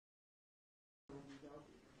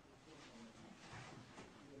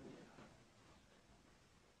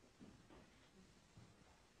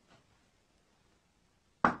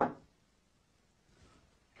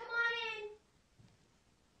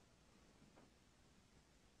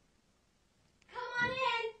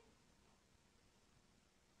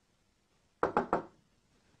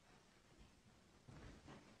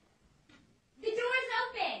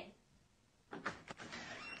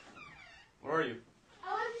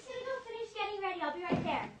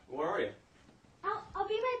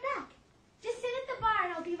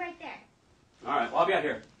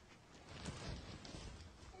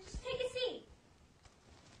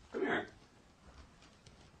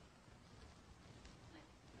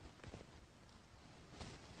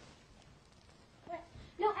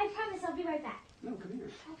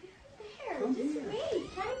I'll be right there. Just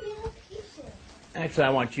wait. Try to be more patient. Actually, I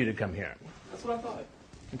want you to come here. That's what I thought.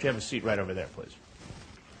 Would you have a seat right over there, please?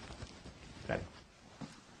 Okay.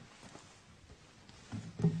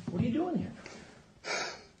 What are you doing here?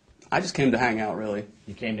 I just came to hang out, really.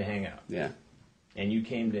 You came to hang out. Yeah. And you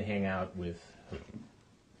came to hang out with who?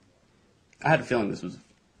 I had a feeling this was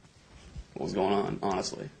what was going on,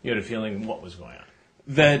 honestly. You had a feeling what was going on?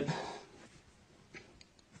 That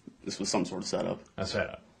this was some sort of setup. A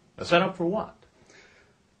setup. A setup for what?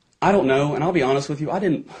 I don't know, and I'll be honest with you, I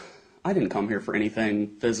didn't come here for anything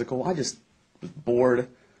physical. I just was bored.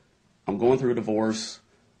 I'm going through a divorce.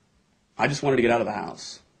 I just wanted to get out of the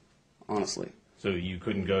house, honestly. So you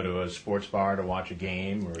couldn't go to a sports bar to watch a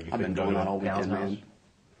game, or you I've been couldn't go doing to that all a gal's weekend, house? man.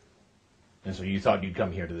 And so you thought you'd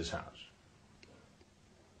come here to this house?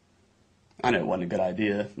 I know it wasn't a good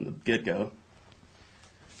idea from the get-go.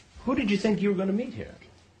 Who did you think you were going to meet here?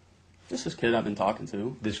 Just this kid I've been talking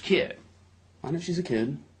to. This kid. I know she's a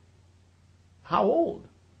kid. How old?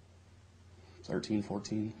 13,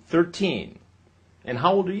 14. 13. And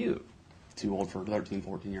how old are you? Too old for a 13,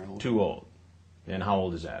 14-year-old. Too old. And how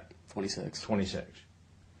old is that? 26. 26.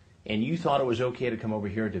 And you thought it was okay to come over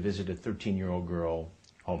here to visit a 13-year-old girl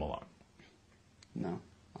home alone? No,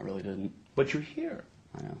 I really didn't. But you're here.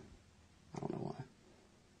 I know. I don't know why.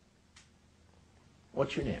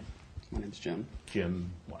 What's your name? My name's Jim. Jim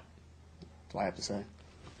what? Do I have to say?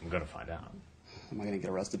 I'm going to find out. Am I going to get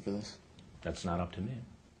arrested for this? That's not up to me.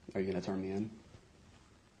 Are you going to turn me in?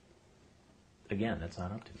 Again, that's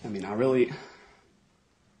not up to me. I mean, I really...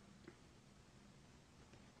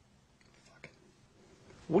 Fuck.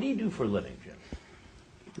 What do you do for a living, Jim?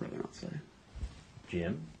 I'd rather not say.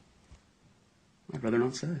 Jim? I'd rather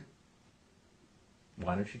not say.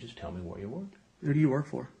 Why don't you just tell me where you work? Who do you work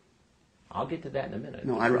for? I'll get to that in a minute.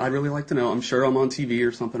 No, I'd really like to know. I'm sure I'm on TV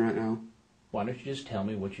or something right now. Why don't you just tell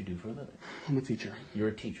me what you do for a living? I'm a teacher. You're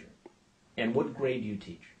a teacher. And what grade do you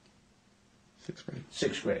teach? 6th grade.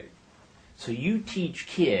 6th grade. So you teach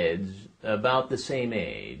kids about the same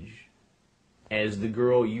age as the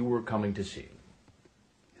girl you were coming to see.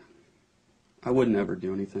 I would never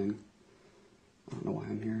do anything. I don't know why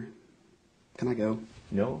I'm here. Can I go?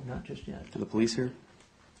 No, not just yet. Are the police here?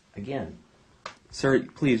 Again, Sir,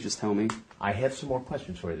 please just tell me. I have some more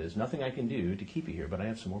questions for you. There's nothing I can do to keep you here, but I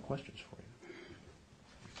have some more questions for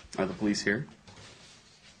you. Are the police here?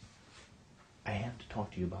 I have to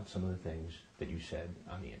talk to you about some of the things that you said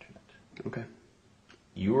on the internet. Okay.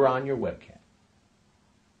 You were on your webcam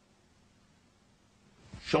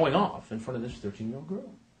showing off in front of this 13-year-old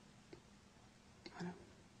girl. I know.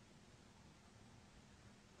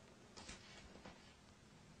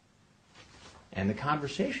 And the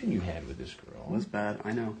conversation you had with this girl It was bad.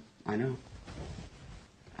 I know. I know.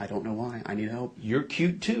 I don't know why. I need help. You're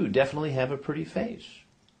cute too. Definitely have a pretty face.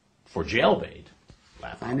 For jailbait.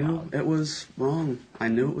 Laugh out I knew loud. it was wrong. I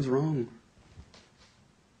knew it was wrong.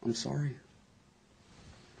 I'm sorry.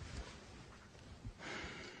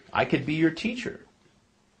 I could be your teacher.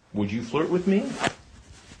 Would you flirt with me?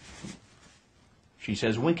 She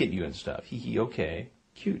says wink at you and stuff. Hee hee, okay.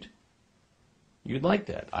 Cute. You'd like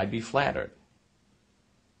that. I'd be flattered.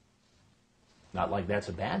 Not like that's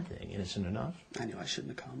a bad thing. Innocent enough. I knew I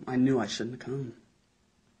shouldn't have come. I knew I shouldn't have come.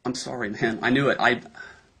 I'm sorry, man. I knew it.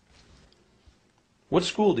 What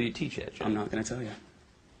school do you teach at, Jim? I'm not going to tell you.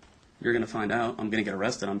 You're going to find out. I'm going to get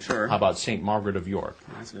arrested, I'm sure. How about St. Margaret of York?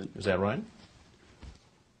 That's it. Is that right?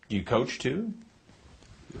 Do you coach too?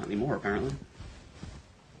 Not anymore, apparently.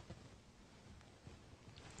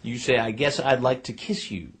 You say, I guess I'd like to kiss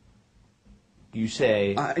you. You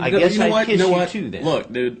say, I you know- guess you know I'd what? kiss You know you what? too then.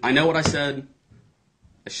 Look, dude, I know what I said.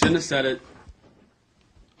 I shouldn't have said it.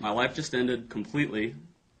 My life just ended completely.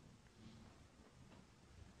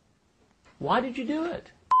 Why did you do it?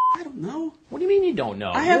 I don't know. What do you mean you don't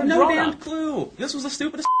know? I have You're no grown damn up. clue. This was the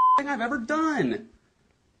stupidest thing I've ever done.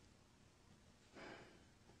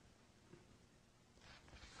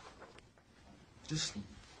 Just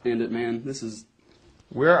end it, man. This is...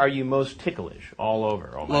 Where are you most ticklish? All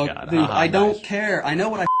over. Oh my Look, God. dude, I nice. don't care. I know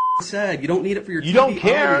what I said. You don't need it for your You TV don't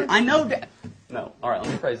care? audience. I know that. No. All right,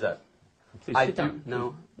 let me phrase that. Please I sit do. down.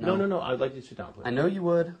 No. No. I'd like you to sit down, please. I know you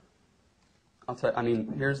would. I'll tell. I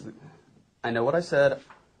mean, I know what I said.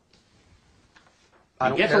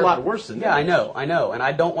 It gets a lot worse than Yeah, this. I know, and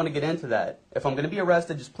I don't want to get into that. If I'm going to be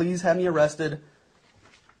arrested, just please have me arrested.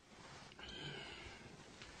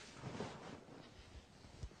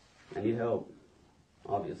 I need help,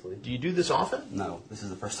 obviously. Do you do this often? No, this is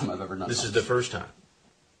the first time I've ever done This is something. the first time.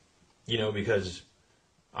 You know, because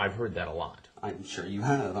I've heard that a lot. I'm sure you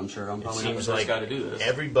have. I'm sure I'm It probably not the seems first like guy to do this.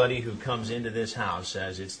 everybody who comes into this house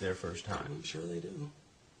says it's their first time. I'm sure they do.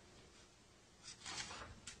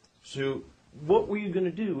 So what were you going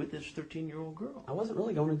to do with this 13-year-old girl? I wasn't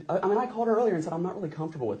really going to. I mean, I called her earlier and said I'm not really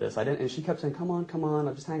comfortable with this. I didn't, and she kept saying, "Come on,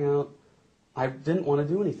 I'll just hang out." I didn't want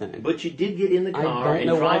to do anything. But you did get in the car and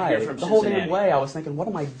know drive why. here from the whole Cincinnati. damn way, I was thinking, what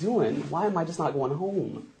am I doing? Why am I just not going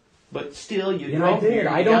home? But still, you Yeah, drove I did. here,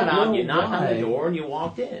 I you don't got out, know you knocked on why. the door, and you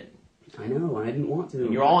walked in. I know, and I didn't want to.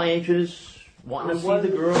 And you're all anxious, wanting to see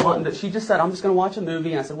the girl. She just said, I'm just going to watch a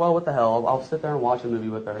movie. And I said, well, what the hell? I'll sit there and watch a movie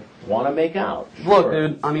with her. Want to make out. Look, Sure.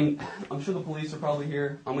 dude, I mean, I'm sure the police are probably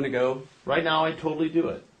here. I'm going to go. Right now, I'd totally do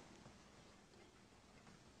it.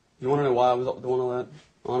 You want to know why I was doing all that?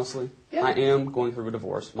 Honestly? Yeah. I am going through a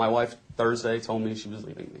divorce. My wife Thursday told me she was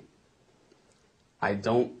leaving me. I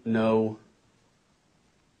don't know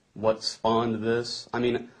what spawned this. I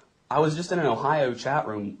mean, I was just in an Ohio chat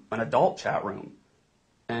room, an adult chat room,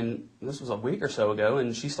 and this was a week or so ago,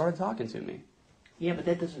 and she started talking to me. Yeah, but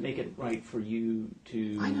that doesn't make it right for you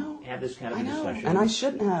to have this kind of a discussion. And I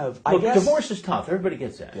shouldn't have. Look, I guess divorce is tough. Everybody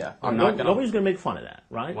gets that. Yeah, I'm not gonna. Nobody's going to make fun of that,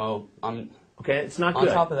 right? Well, I'm. Okay, it's not On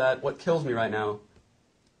good. top of that, what kills me right now,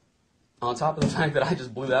 on top of the fact that I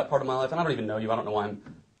just blew that part of my life, and I don't even know you, I don't know why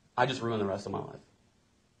I just ruined the rest of my life.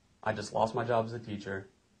 I just lost my job as a teacher.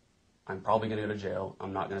 I'm probably going to go to jail.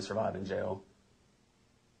 I'm not going to survive in jail.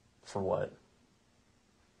 For what?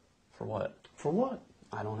 For what? For what?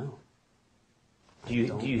 I don't know. Do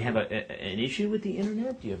you have an issue with the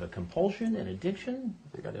internet? Do you have a compulsion, an addiction?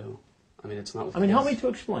 I think I do. I mean, it's not with I mean, help me kids. to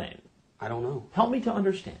explain. I don't know. Help me to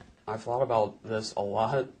understand. I've thought about this a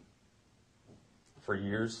lot for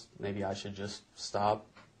years. Maybe I should just stop.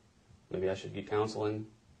 Maybe I should get counseling.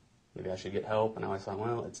 Maybe I should get help. And now I thought,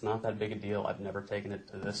 well, it's not that big a deal. I've never taken it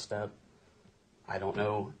to this step. I don't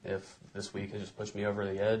know if this week has just pushed me over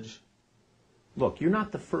the edge. Look, you're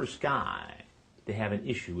not the first guy to have an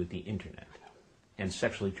issue with the internet and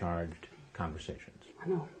sexually charged conversations. I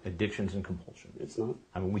know. Addictions and compulsions. It's not.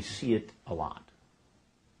 I mean, we see it a lot.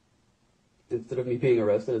 Instead of me being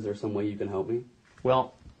arrested, is there some way you can help me?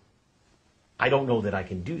 Well, I don't know that I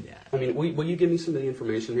can do that. I mean, will you give me some of the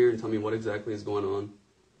information here and tell me what exactly is going on?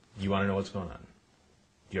 You want to know what's going on?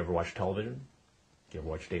 Do you ever watch television? Do you ever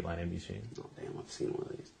watch Dateline NBC? Oh, damn, I've seen one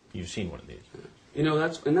of these. You've seen one of these. You know,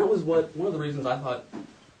 that was one of the reasons I thought,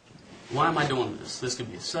 why am I doing this? This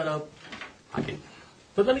could be a setup. I can.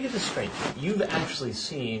 But let me get this straight. You've actually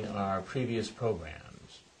seen our previous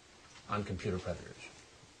programs on computer predators.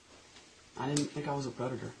 I didn't think I was a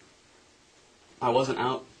predator. I wasn't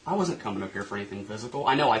coming up here for anything physical.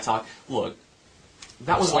 I know I talk. Look,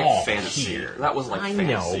 that was like fantasy. Here. That was like I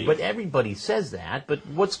fantasy. know, but everybody says that. But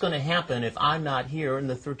what's going to happen if I'm not here and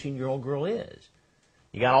the 13-year-old girl is?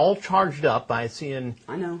 You got all charged up by seeing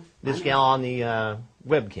I know. this I know. gal on the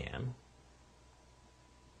webcam.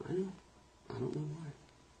 I know. I don't know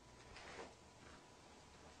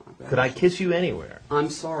why. Could I kiss you anywhere? I'm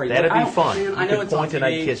sorry. That'd Look, be fun. Man, I You know could it's on point and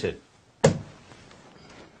I'd TV. kiss it.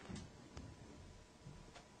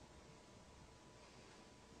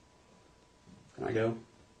 Can I go?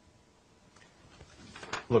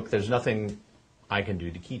 Look, there's nothing I can do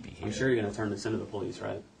to keep you here. I'm sure you're going to turn this into the police,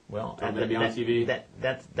 right? Well, I'm gonna be on TV.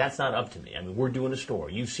 That's not up to me. I mean, we're doing a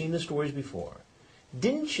story. You've seen the stories before.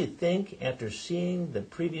 Didn't you think, after seeing the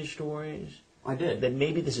previous stories, I did. that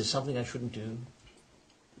maybe this is something I shouldn't do?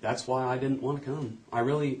 That's why I didn't want to come. I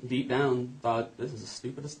really, deep down, thought this is the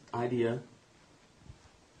stupidest idea.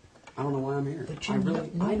 I don't know why I'm here. But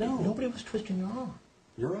I know. Nobody was twisting your arm.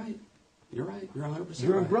 You're right. You're right. You're 100%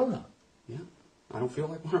 You're right. a grown-up. Yeah. I don't feel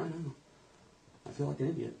like one right now. I feel like an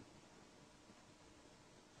idiot.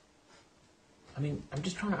 I mean, I'm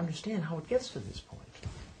just trying to understand how it gets to this point.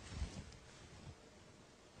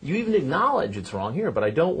 You even acknowledge it's wrong here, but I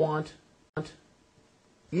don't want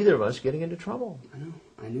either of us getting into trouble. I know.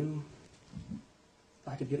 I knew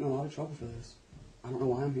I could get in a lot of trouble for this. I don't know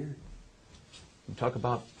why I'm here. You talk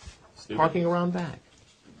about Stupid. parking around back.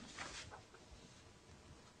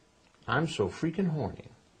 I'm so freaking horny.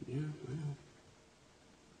 Yeah, I know.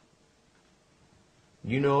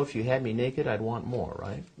 You know, if you had me naked, I'd want more,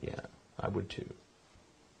 right? Yeah, I would too.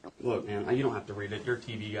 Look, man, you don't have to read it. Your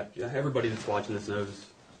TV got... Everybody that's watching this knows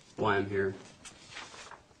why I'm here.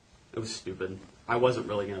 It was stupid. I wasn't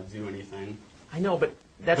really going to do anything. I know, but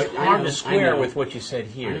that's But I hard know, to square I know. with what you said I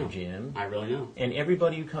here, know. Jim. I really know. And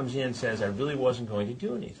everybody who comes in says, I really wasn't going to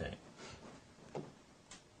do anything.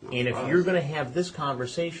 Not And if surprised. you're going to have this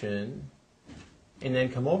conversation and then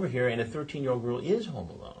come over here and a 13-year-old girl is home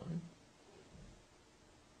alone,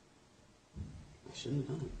 I shouldn't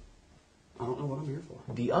have done it. I don't know what I'm here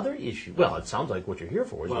for. the other issue, well, it sounds like what you're here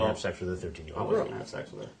for is Well, to have sex with a I 13-year-old wasn't girl. going to have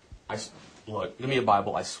sex with her. Look, give me a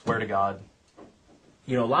Bible. I swear to God.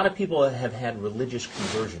 You know, a lot of people have had religious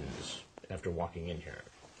conversions after walking in here.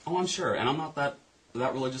 Oh, I'm sure, and I'm not that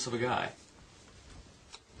religious of a guy.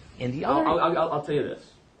 And the other... I'll tell you this.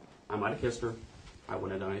 I might have kissed her. I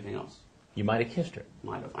wouldn't have done anything else. You might have kissed her.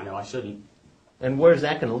 Might have. I know I shouldn't. And where's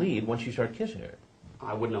that going to lead once you start kissing her?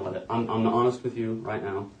 I wouldn't have let it. I'm honest with you right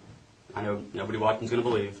now. I know nobody watching's going to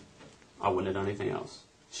believe. I wouldn't have done anything else.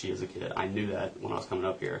 She is a kid. I knew that when I was coming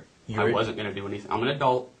up here. I wasn't going to do anything. I'm an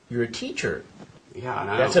adult. You're a teacher. Yeah, I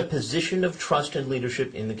know. That's a position of trust and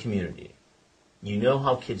leadership in the community. You know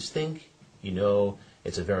how kids think. You know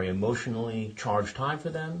it's a very emotionally charged time for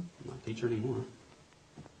them. I'm not a teacher anymore.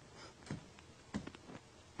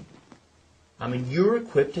 I mean, you're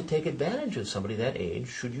equipped to take advantage of somebody that age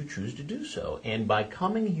should you choose to do so. And by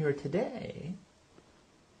coming here today,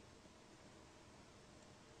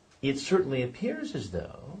 it certainly appears as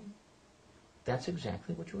though that's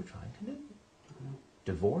exactly what you were trying to do.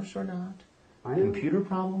 Divorce or not, computer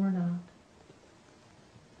problem or not.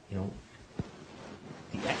 You know,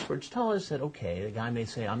 the experts tell us that, okay, the guy may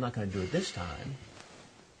say, I'm not going to do it this time.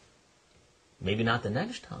 Maybe not the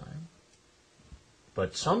next time.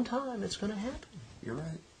 But sometime it's going to happen. You're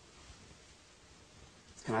right.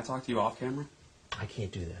 Can I talk to you off camera? I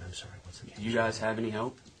can't do that. I'm sorry. What's the Do you guys have any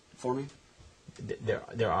help for me?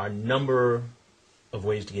 There are a number of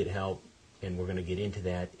ways to get help, and we're going to get into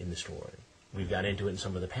that in the story. We've got into it in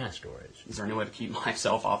some of the past stories. Is there any way to keep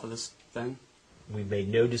myself off of this thing? We've made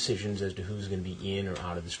no decisions as to who's going to be in or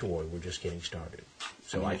out of the story. We're just getting started.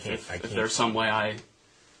 So I can't. If there's some way I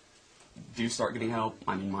do start getting help,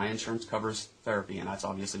 I mean, my insurance covers therapy, and that's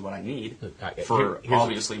obviously what I need for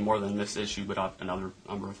obviously more than this issue, but another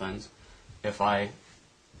number of things.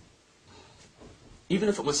 Even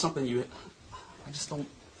if it was something I just don't,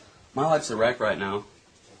 my life's a wreck right now.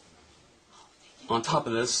 On top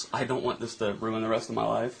of this, I don't want this to ruin the rest of my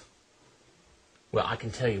life. Well, I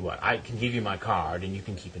can tell you what. I can give you my card, and you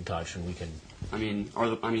can keep in touch, and we can... I mean, are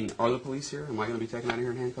the police here? Am I going to be taken out of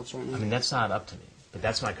here in handcuffs right now? I mean, that's not up to me. But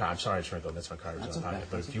that's my card. I'm sorry, Sprinkle. That's my card. That's okay.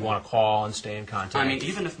 But if you want to call and stay in contact... I mean,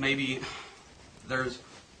 even if maybe there's,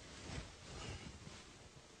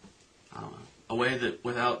 I don't know, a way that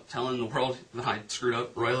without telling the world that I screwed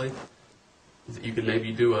up royally, that you can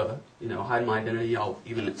maybe do hide my identity. I'll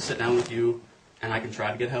even sit down with you, and I can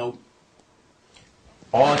try to get help.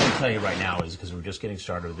 All I can tell you right now is, because we're just getting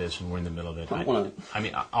started with this and we're in the middle of it, I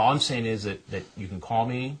mean, all I'm saying is that you can call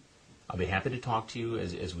me. I'll be happy to talk to you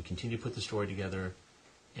as we continue to put the story together.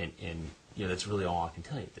 And that's really all I can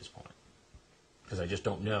tell you at this point. Because I just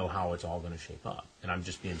don't know how it's all going to shape up. And I'm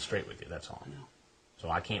just being straight with you, that's all. I know. So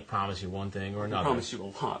I can't promise you one thing or another. I promise you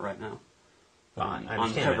a lot right now. Well, I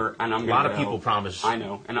understand that. And I'm a lot of people promise. I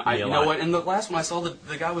know. And you know what? And the last one I saw,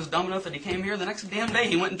 the guy was dumb enough that he came here. The next damn day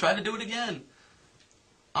he went and tried to do it again.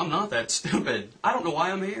 I'm not that stupid. I don't know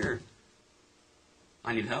why I'm here.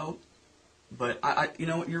 I need help. But you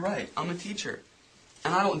know what? You're right. I'm a teacher.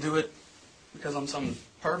 And I don't do it because I'm some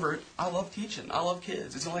pervert. I love teaching. I love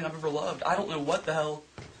kids. It's the only thing I've ever loved. I don't know what the hell.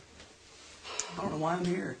 I don't know why I'm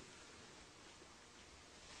here.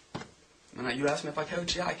 And you asked me if I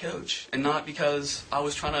coach. Yeah, I coach. And not because I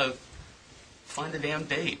was trying to find a damn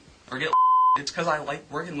date or get. It's because I like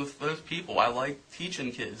working with those people. I like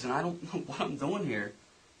teaching kids. And I don't know what I'm doing here.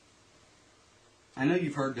 I know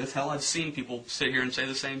you've heard this. Hell, I've seen people sit here and say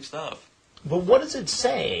the same stuff. But what does it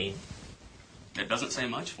say? It doesn't say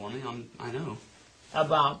much for me. I know.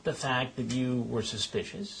 About the fact that you were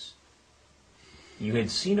suspicious. You had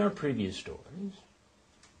seen our previous stories.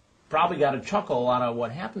 Probably got a chuckle out of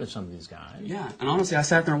what happened to some of these guys. Yeah, and honestly, I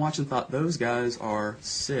sat there and watched and thought, those guys are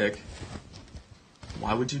sick.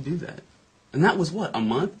 Why would you do that? And that was what, a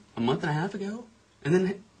month and a half ago? And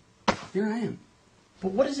then here I am.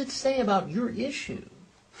 But what does it say about your issue?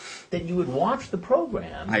 That you would watch the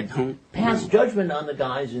program, I don't pass know. Judgment on the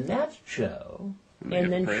guys in that show,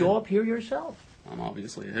 and then show up here yourself. I'm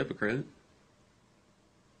obviously a hypocrite.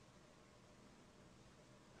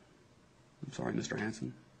 I'm sorry, Mr.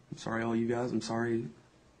 Hanson. I'm sorry, all you guys. I'm sorry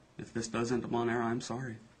if this does end up on air. I'm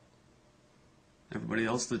sorry. Everybody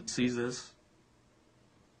else that sees this,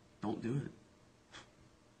 don't do it.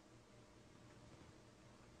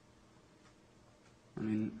 I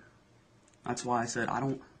mean, that's why I said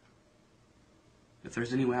if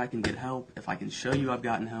there's any way I can get help, if I can show you I've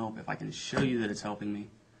gotten help, if I can show you that it's helping me.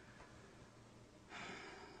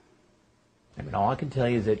 I mean, all I can tell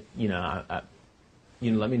you is that,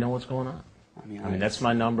 let me know what's going on. I mean, that's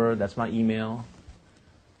my number, that's my email.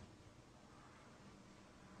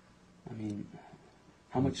 I mean,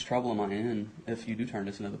 how much trouble am I in if you do turn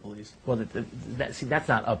this into the police? Well, that's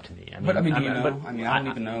not up to me. I don't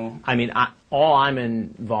even know. I mean, all I'm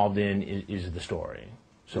involved in is the story.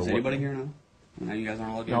 So is anybody here now? Now you guys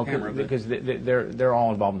aren't allowed to be No, on camera. because they're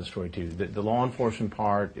all involved in the story too. The law enforcement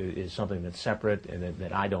part is something that's separate and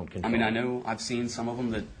that I don't control. I mean, I know I've seen some of them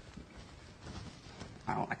that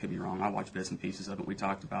I could be wrong. I watched bits and pieces of it. We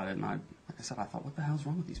talked about it, and like I said, I thought, what the hell's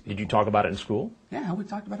wrong with these people? Did you talk about it in school? Yeah, we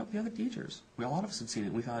talked about it with the other teachers. A lot of us had seen it.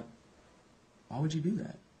 And we thought, why would you do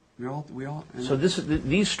that? We all. So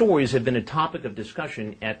these stories have been a topic of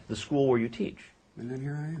discussion at the school where you teach. And then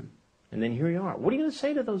here I am. And then here you are. What are you going to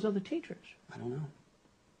say to those other teachers? I don't know.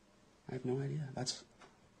 I have no idea.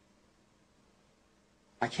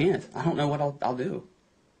 I can't. I don't know what I'll do.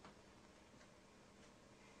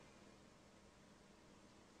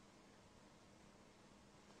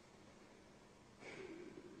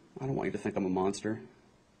 I don't want you to think I'm a monster.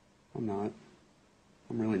 I'm not.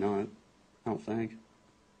 I'm really not. I don't think.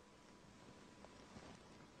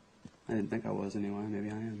 I didn't think I was anyway.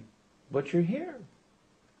 Maybe I am. But you're here.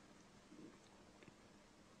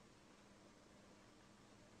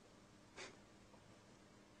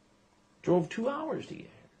 Drove 2 hours to get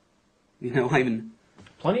here. You know,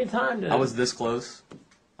 Plenty of time to... I was this close,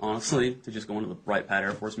 honestly, to just going to the Wright Pat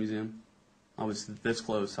Air Force Museum. I was this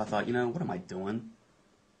close. I thought, what am I doing?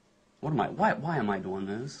 Why am I doing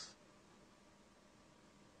this?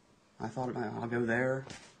 I thought I'll go there,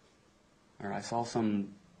 or I saw some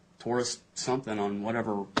tourist something on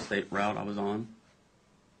whatever state route I was on.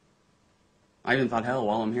 I even thought, hell,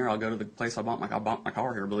 while I'm here, I'll go to the place I bought my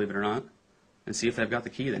car here, believe it or not, and see if they've got the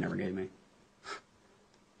key they never gave me.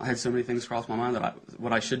 I had so many things cross my mind that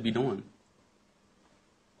what I should be doing.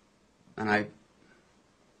 And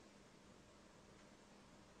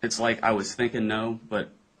it's like I was thinking no, but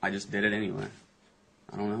I just did it anyway.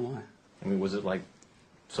 I don't know why. I mean, was it like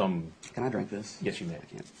some... Can I drink this? Yes, you may. I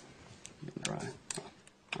can't. Get dry.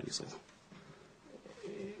 Obviously.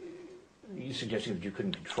 Are you suggesting that you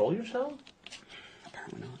couldn't control yourself?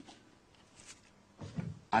 Apparently not.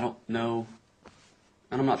 I don't know.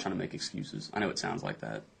 And I'm not trying to make excuses. I know it sounds like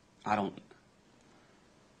that. I don't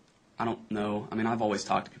know. I mean, I've always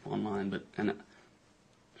talked to people online, and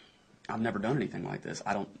I've never done anything like this.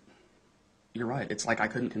 You're right. It's like I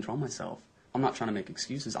couldn't control myself. I'm not trying to make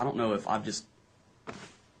excuses. I don't know if I've just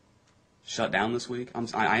shut down this week.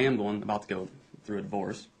 I am about to go through a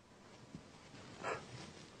divorce.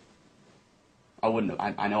 I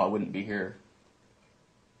know I wouldn't be here.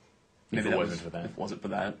 If it wasn't for that. If it wasn't for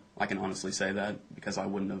that. I can honestly say that because I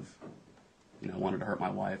wouldn't have, wanted to hurt my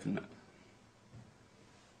wife and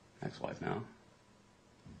ex-wife now.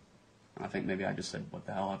 And I think maybe I just said, what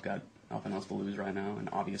the hell, I've got nothing else to lose right now. And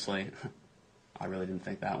obviously, I really didn't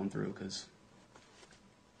think that one through because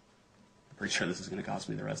I'm pretty sure this is going to cost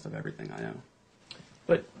me the rest of everything I know.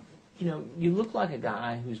 But, you look like a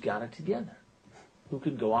guy who's got it together, who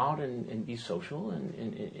could go out and be social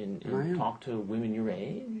and talk to women your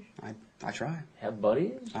age. I try. Have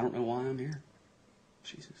buddies. I don't know why I'm here.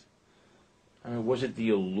 Jesus. I mean, was it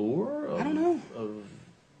the allure of... I don't know.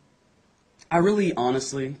 I really,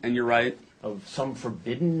 honestly, and you're right. Of some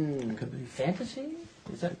forbidden fantasy?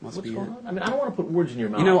 Is that what's going on? I mean, I don't want to put words in your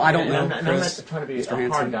mouth. I don't know. I'm not trying to be a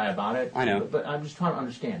hard guy about it. I know. But I'm just trying to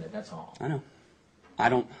understand it, that's all. I know. I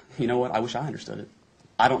don't... You know what? I wish I understood it.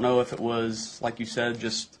 I don't know if it was, like you said,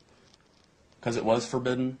 just because it was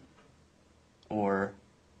forbidden, or...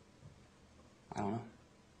 I don't know.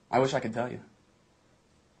 I wish I could tell you.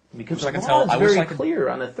 Because the law is very clear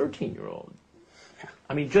on a 13-year-old. Yeah.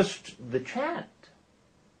 I mean, just the chat.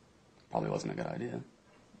 Probably wasn't a good idea.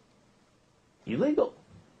 Illegal.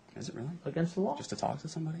 Is it really? Against the law. Just to talk to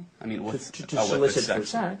somebody? I mean, to solicit for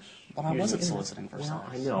sex. But I wasn't soliciting for sex.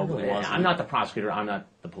 I know. I'm not the prosecutor. I'm not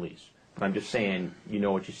the police. But I'm just saying, you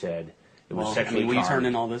know what you said. It was sexually charged. Will you turn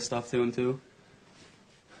in all this stuff two and two?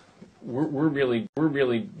 We're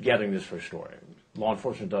really gathering this for a story. Law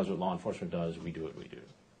enforcement does what law enforcement does. We do what we do.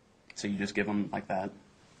 So you just give them like that?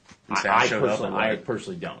 And say, I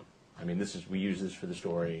personally don't. I mean, we use this for the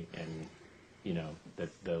story, and that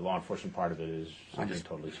the law enforcement part of it is something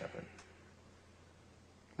totally separate.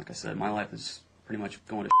 Like I said, my life is pretty much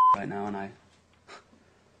going to right now, and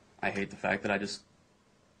I hate the fact that I just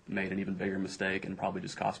made an even bigger mistake and probably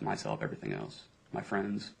just cost myself everything else. My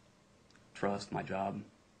friends, trust, my job.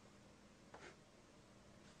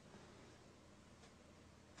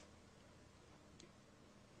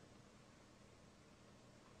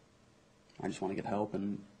 I just want to get help,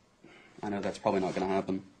 and I know that's probably not going to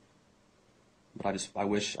happen. But I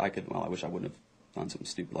wish I could, I wish I wouldn't have done something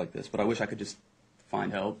stupid like this, but I wish I could just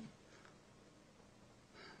find help.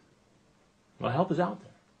 Well, help is out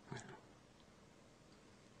there. I know.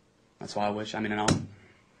 That's why I wish,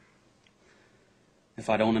 if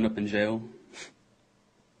I don't end up in jail,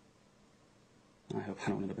 I hope I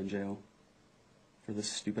don't end up in jail. for this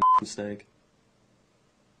stupid mistake.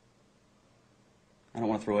 I don't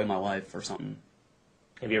want to throw away my life for something.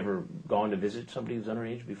 Have you ever gone to visit somebody who's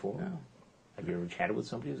underage before? No. Have you ever chatted with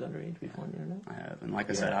somebody who's underage before on the internet? I have. And like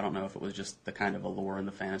I said, I don't know if it was just the kind of allure and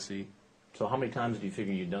the fantasy. So how many times do you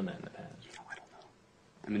figure you've done that in the past? Oh, I don't know.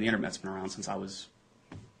 I mean, the internet's been around since I was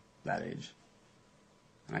that age.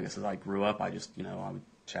 And I guess as I grew up, I just, I would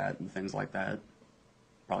chat and things like that.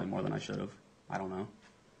 Probably more than I should have. I don't know.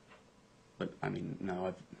 But, I mean,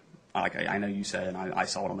 no, I know you said, and I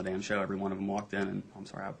saw it on the damn show, every one of them walked in, and I'm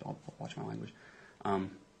sorry, I'll watch my language.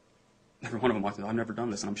 Every one of them walked in, I've never done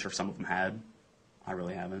this, and I'm sure some of them had. I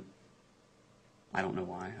really haven't. I don't know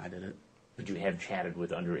why I did it. But you have chatted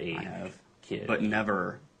with underage kids? But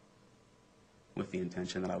never with the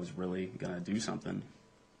intention that I was really going to do something.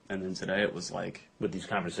 And then today it was like... But these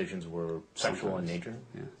conversations were sexual in nature?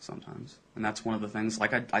 Yeah, sometimes. And that's one of the things,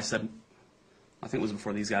 like I said, I think it was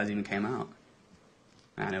before these guys even came out.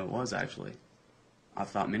 And I know it was, actually. I've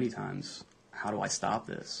thought many times, how do I stop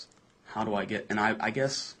this? How do I get... And I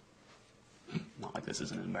guess, not like this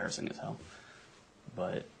isn't embarrassing as hell,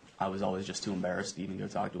 but I was always just too embarrassed to even go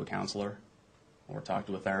talk to a counselor or talk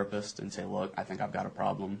to a therapist and say, look, I think I've got a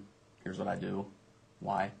problem. Here's what I do.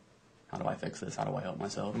 Why? How do I fix this? How do I help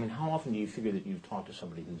myself? I mean, how often do you figure that you've talked to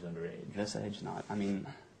somebody who's underage? This age, not. I mean,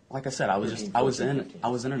 like I said, I was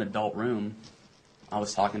in an adult room. I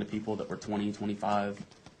was talking to people that were 20, 25,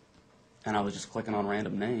 and I was just clicking on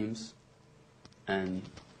random names and,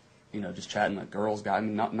 just chatting with girls, guys. I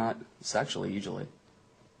mean, not sexually usually.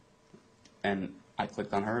 And I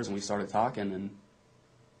clicked on hers and we started talking, and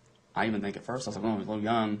I even think at first I was like, oh, I was a little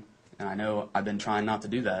young, and I know I've been trying not to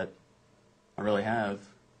do that. I really have.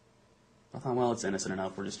 I thought, well, it's innocent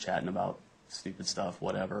enough. We're just chatting about stupid stuff,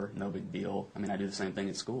 whatever, no big deal. I mean, I do the same thing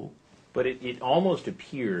at school. But it almost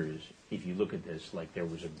appears, if you look at this, like there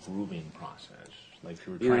was a grooming process. Like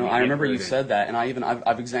you were trying to I remember you said that, and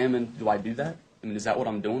I've examined, do I do that? I mean, is that what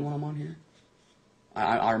I'm doing when I'm on here?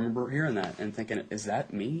 I remember hearing that and thinking, is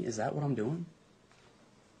that me? Is that what I'm doing?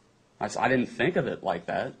 I didn't think of it like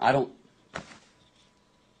that. I don't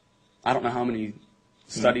know how many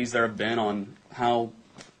studies there have been on how,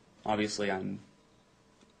 obviously, I'm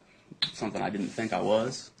something I didn't think I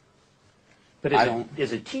was. But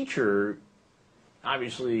as a teacher,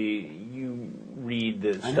 obviously, you read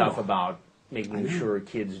the stuff about making sure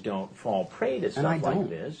kids don't fall prey to stuff like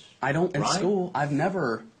this. I don't. In right? school, I've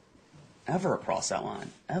never, ever crossed that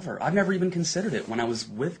line. Ever. I've never even considered it when I was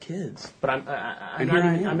with kids. But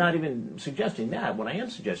I'm not even suggesting that. What I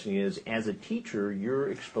am suggesting is, as a teacher,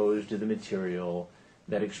 you're exposed to the material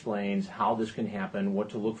that explains how this can happen, what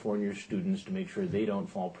to look for in your students to make sure they don't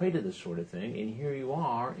fall prey to this sort of thing, and here you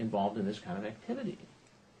are involved in this kind of activity.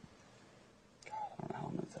 God, I don't know how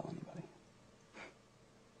I'm going to tell anybody.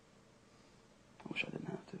 I wish I didn't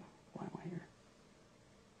have to. Why am I here?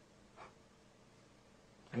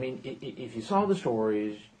 I mean, if you saw the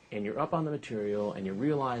stories, and you're up on the material, and you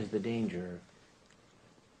realize the danger,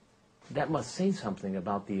 that must say something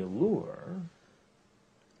about the allure,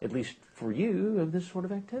 at least for you, of this sort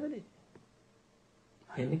of activity.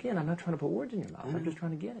 And again, I'm not trying to put words in your mouth. I'm just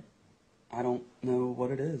trying to get it. I don't know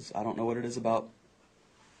what it is. I don't know what it is about.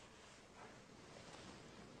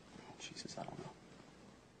 Oh, Jesus, I don't know.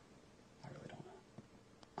 I really don't know.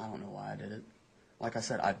 I don't know why I did it. Like I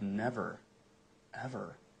said, I've never,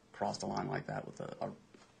 ever crossed a line like that with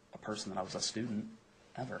a person that I was a student.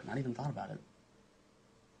 Ever. Not even thought about it.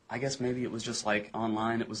 I guess maybe it was just like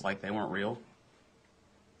online, it was like they weren't real.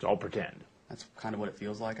 It's all pretend. That's kind of what it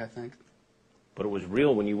feels like, I think. But it was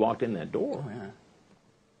real when you walked in that door. Oh, yeah.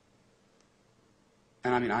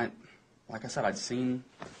 And I mean, like I said, I'd seen,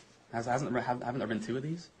 haven't there been two of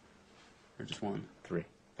these? Or just one? Three.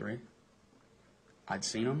 I'd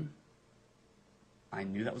seen them. I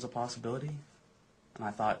knew that was a possibility. And I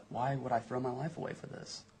thought, why would I throw my life away for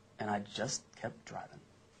this? And I just kept driving.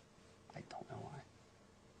 I don't know why.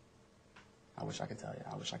 I wish I could tell you.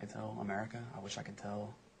 I wish I could tell America. I wish I could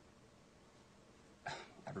tell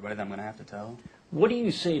everybody that I'm going to have to tell. What do you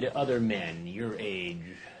say to other men your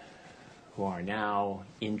age who are now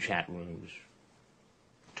in chat rooms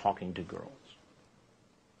talking to girls,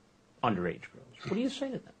 underage girls? What do you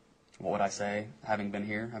say to them? What would I say, having been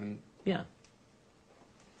here? Yeah.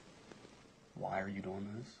 Why are you doing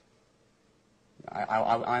this?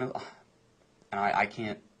 I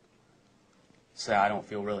can't say I don't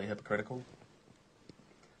feel really hypocritical,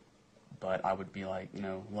 but I would be like,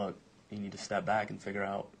 look, you need to step back and figure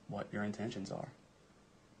out what your intentions are.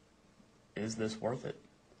 Is this worth it?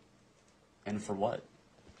 And for what?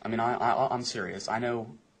 I mean, I'm serious. I know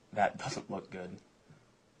that doesn't look good.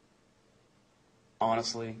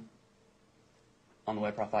 Honestly, on the way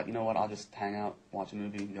up, I thought, you know what, I'll just hang out, watch a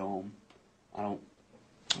movie, and go home. I don't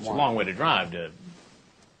It's a long way to drive to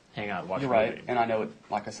hang out and watch a movie. You're right, and I know,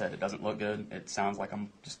 like I said, it doesn't look good. It sounds like I'm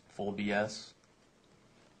just full of BS.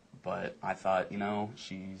 But I thought, you know,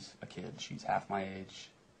 she's a kid. She's half my age.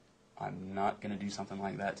 I'm not going to do something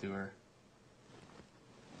like that to her.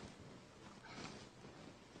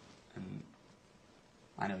 And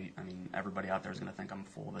I know, I mean, everybody out there is going to think I'm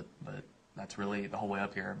full of it, but that's really the whole way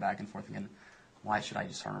up here, back and forth again. Why should I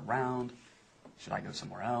just turn around? Should I go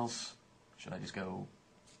somewhere else? Should I just go,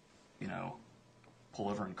 you know, pull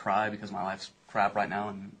over and cry because my life's crap right now?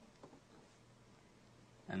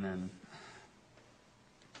 And then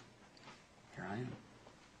here I am.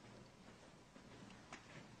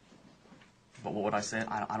 But what would I say?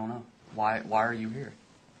 I don't know. Why are you here?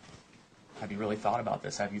 Have you really thought about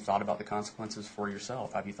this? Have you thought about the consequences for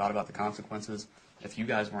yourself? Have you thought about the consequences if you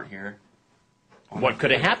guys weren't here? What could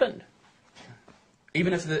have happened?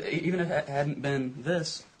 Even if it hadn't been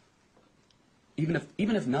this, even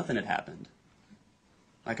if nothing had happened,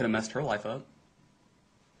 I could have messed her life up.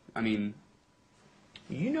 I mean,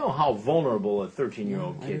 you know how vulnerable a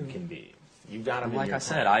 13-year-old kid can be. You've got him. Like I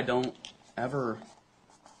said, I don't know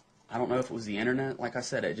if it was the internet. Like I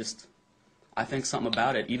said, I think something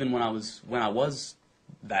about it. Even when I was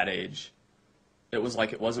that age, it was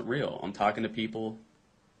like it wasn't real. I'm talking to people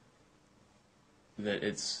that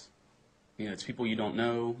it's people you don't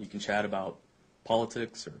know. You can chat about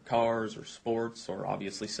politics or cars or sports or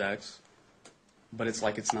obviously sex, but it's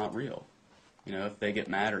like it's not real. You know, if they get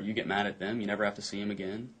mad or you get mad at them, you never have to see them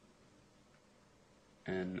again.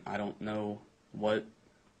 And I don't know what.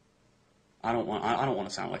 I don't want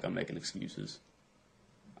to sound like I'm making excuses.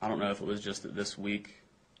 I don't know if it was just that this week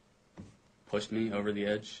pushed me over the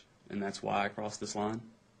edge, and that's why I crossed this line.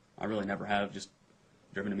 I really never have just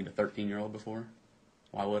driven to meet a 13-year-old before.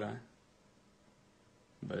 Why would I?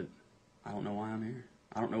 But I don't know why I'm here.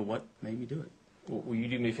 I don't know what made me do it. Will you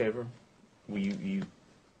do me a favor? Will you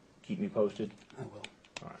keep me posted? I will.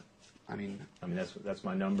 All right. I mean that's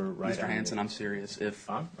my number, right? Mr. Hansen, I'm serious.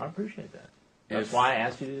 I appreciate that. That's why I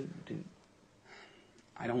asked you to.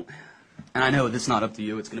 I don't, and I know it's not up to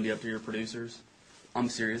you. It's going to be up to your producers. I'm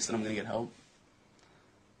serious, and I'm going to get help.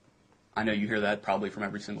 I know you hear that probably from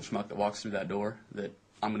every single schmuck that walks through that door, that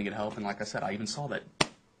I'm going to get help. And like I said, I even saw that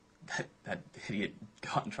idiot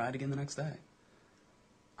go out and try it again the next day.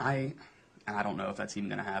 And I don't know if that's even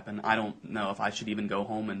going to happen. I don't know if I should even go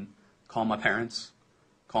home and call my parents,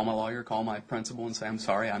 call my lawyer, call my principal and say, I'm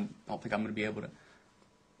sorry, I don't think I'm going to be able to.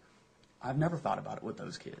 I've never thought about it with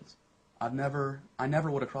those kids. I never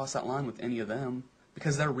would have crossed that line with any of them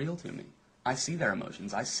because they're real to me. I see their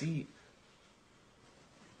emotions. I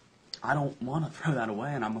don't want to throw that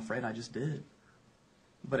away, and I'm afraid I just did.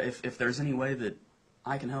 But if there's any way that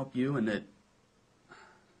I can help you, and that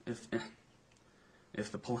if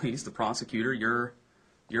the police, the prosecutor, your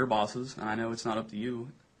bosses, and I know it's not up to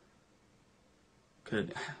you,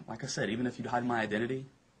 could, like I said, even if you'd hide my identity,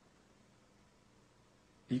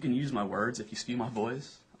 you can use my words if you spew my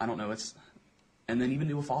voice. I don't know, and then even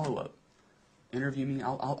do a follow-up. Interview me,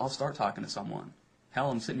 I'll start talking to someone. Hell,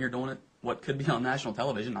 I'm sitting here doing it, what could be on national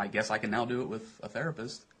television. I guess I can now do it with a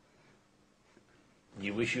therapist.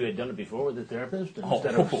 You wish you had done it before with a therapist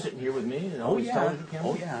instead of sitting here with me and all these television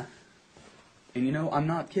cameras? Oh, yeah. And you know, I'm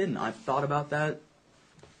not kidding. I've thought about that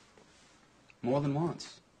more than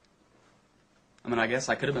once. I mean, I guess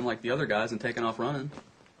I could have been like the other guys and taken off running.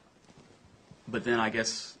 But then I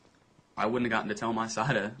guess I wouldn't have gotten to tell my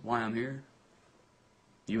side of why I'm here.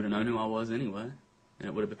 You would have known who I was anyway, and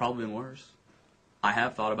it would have probably been worse. I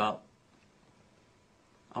have thought about,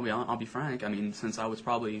 I'll be frank, I mean, since I was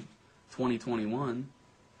probably 20, 21,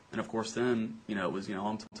 and of course then, it was,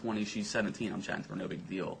 I'm 20, she's 17, I'm chatting to her, no big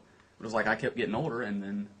deal. It was like I kept getting older, and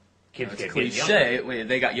then, kids it's cliche,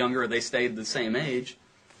 they got younger, they stayed the same age,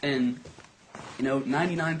 and,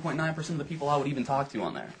 99.9% of the people I would even talk to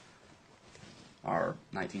on there are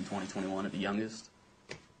 19, 20, 21 at the youngest.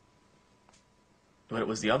 But it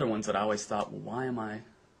was the other ones that I always thought, well, why am I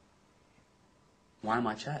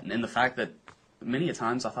chatting? And the fact that many a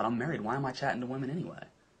times I thought, I'm married, why am I chatting to women anyway?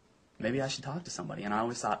 Maybe I should talk to somebody. And I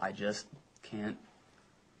always thought, I just can't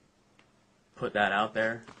put that out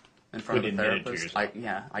there in front of a therapist. I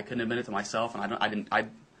couldn't admit it to myself, and I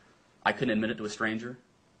couldn't admit it to a stranger.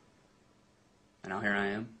 And now here I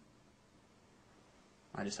am.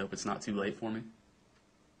 I just hope it's not too late for me.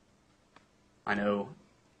 I know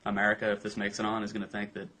America, if this makes it on, is going to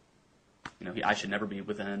think that, I should never be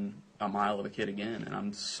within a mile of a kid again. And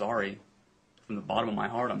I'm sorry. From the bottom of my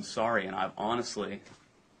heart, I'm sorry. And I've honestly,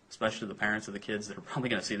 especially the parents of the kids that are probably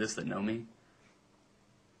going to see this that know me,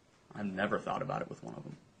 I've never thought about it with one of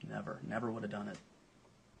them. Never would have done it.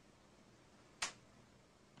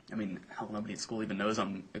 I mean, hell, nobody at school even knows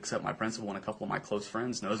except my principal and a couple of my close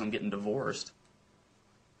friends knows I'm getting divorced.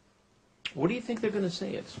 What do you think they're going to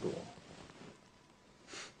say at school?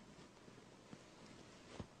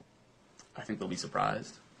 I think they'll be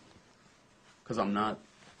surprised. Because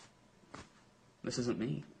this isn't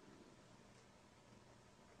me.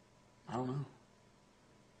 I don't know.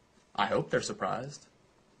 I hope they're surprised.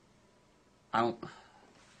 But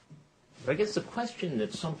I guess the question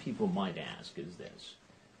that some people might ask is this.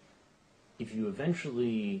 If you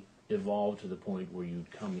eventually evolve to the point where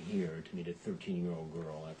you'd come here to meet a 13-year-old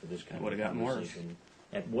girl after this kind of conversation,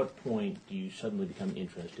 at what point do you suddenly become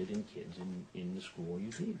interested in kids in the school you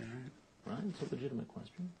teach? Right? It's a legitimate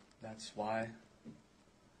question. That's why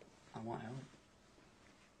I want help.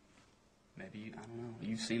 Maybe, I don't know.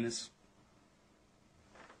 You've seen this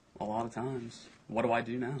a lot of times. What do I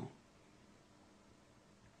do now?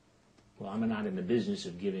 Well, I'm not in the business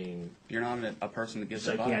of giving... You're not a person that gives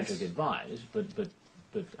psychiatric advice, but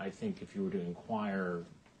I think if you were to inquire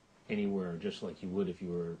anywhere, just like you would if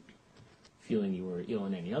you were feeling you were ill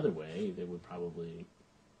in any other way, they would probably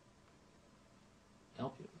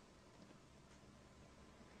help you.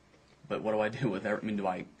 But what do I do with that? I mean,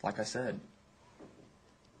 like I said,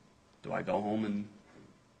 do I go home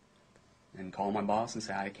and call my boss and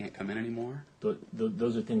say I can't come in anymore?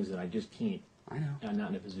 Those are things that I just can't. I know. I'm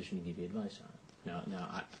not in a position to give you advice on.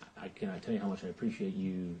 Now, I cannot tell you how much I appreciate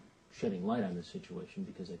you shedding light on this situation,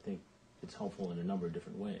 because I think it's helpful in a number of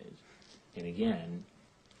different ways. And again,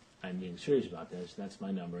 I'm being serious about this. That's my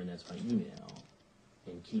number and that's my email.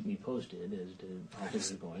 And keep me posted as to how things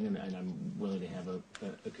are going. And I'm willing to have a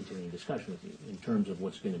continuing discussion with you in terms of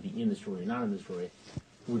what's going to be in the story or not in the story.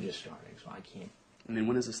 We're just starting, so I can't. I mean,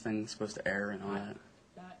 when is this thing supposed to air and all that?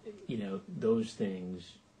 Those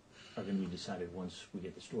things are going to be decided once we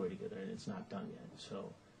get the story together, and it's not done yet.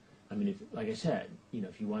 So, I mean, like I said,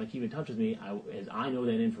 if you want to keep in touch with me, as I know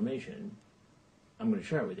that information, I'm going to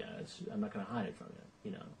share it with you. I'm not going to hide it from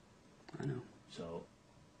you. I know. So,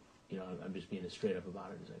 I'm just being as straight up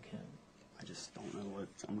about it as I can. I just don't know what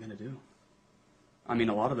I'm going to do. I mean,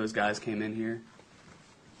 a lot of those guys came in here,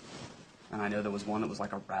 and I know there was one that was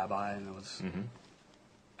like a rabbi, and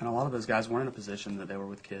and a lot of those guys weren't in a position that they were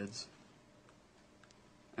with kids.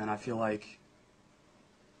 And I feel like,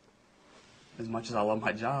 as much as I love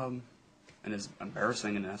my job, and as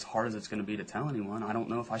embarrassing and as hard as it's going to be to tell anyone, I don't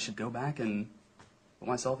know if I should go back and put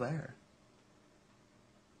myself there.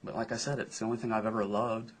 But like I said, it's the only thing I've ever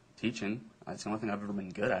loved, teaching. It's the only thing I've ever been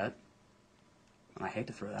good at. And I hate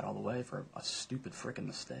to throw that all away for a stupid frickin'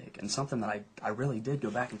 mistake. And something that I really did go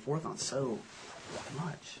back and forth on so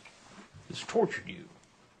much. This tortured you.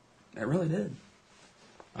 It really did.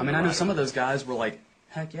 I mean, I know some of those guys were like,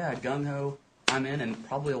 heck yeah, gung-ho, I'm in, and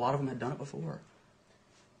probably a lot of them had done it before.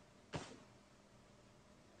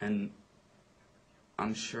 And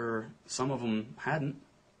I'm sure some of them hadn't.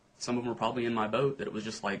 Some of them were probably in my boat, that it was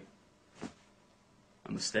just like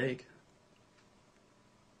a mistake.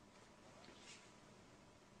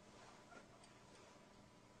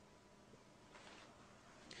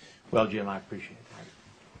 Well, Jim, I appreciate that.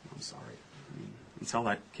 I'm sorry. I mean, and tell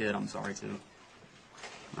that kid I'm sorry too.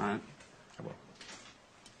 All right? I will.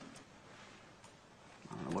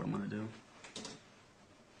 I don't know what I'm going to do.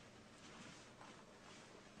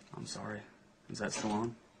 I'm sorry. Is that still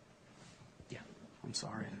on? Yeah. I'm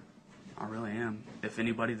sorry. I really am. If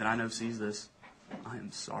anybody that I know sees this, I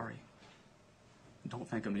am sorry. Don't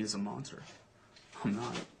think of me as a monster. I'm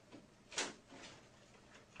not.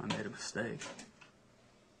 I made a mistake.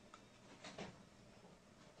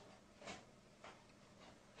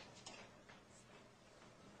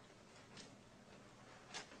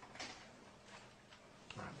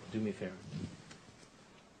 All right, well, do me a favor.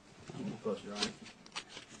 Keep me posted, all right?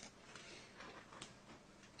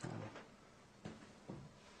 I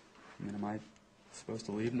mean, am I supposed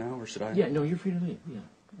to leave now, or should I? Yeah, no, you're free to leave. Yeah.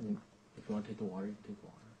 I mean, if you want to take the water, you can take the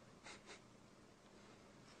water.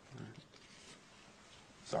 All right.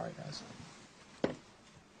 Sorry, guys.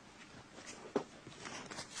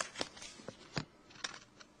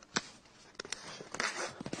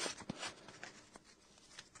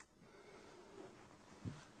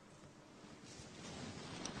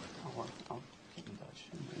 I'll keep in touch.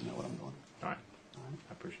 You know what I'm doing. All right. All right.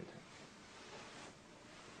 I appreciate that.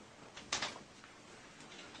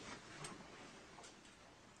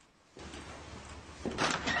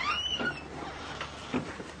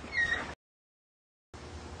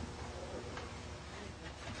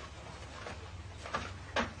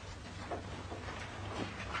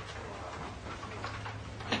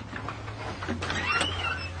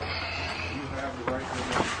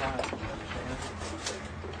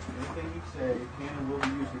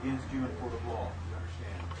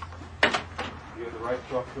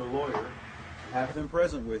 talk to a lawyer, have them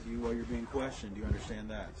present with you while you're being questioned. Do you understand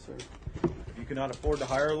that? Sir. If you cannot afford to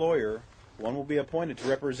hire a lawyer, one will be appointed to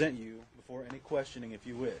represent you before any questioning if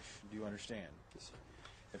you wish. Do you understand? Yes, sir.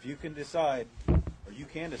 If you can decide, or you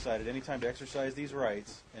can decide at any time to exercise these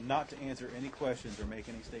rights and not to answer any questions or make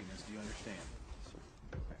any statements, do you understand?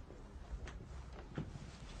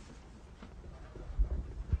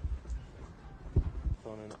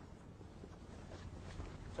 Phone in.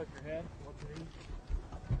 Tuck your head. What to read?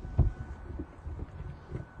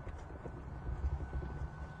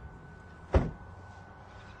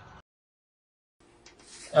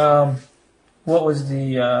 What was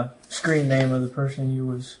the screen name of the person you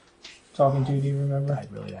was talking to? Do you remember? I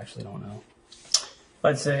really actually don't know.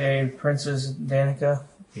 Let's say Princess Danica.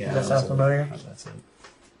 Yeah, Does that sound familiar? That's it.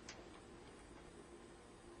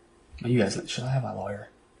 Now you guys, should I have my lawyer?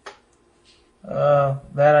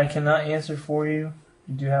 That I cannot answer for you.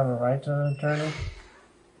 You do have a right to an attorney,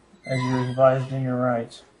 as you're advised in your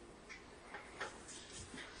rights.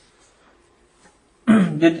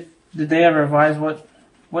 Did they ever advise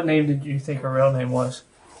what name did you think her real name was?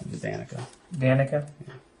 Danica. Danica?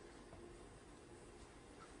 Yeah.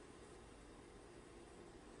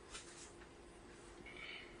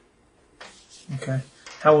 Okay.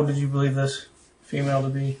 How old did you believe this female to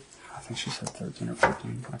be? I think she said 13 or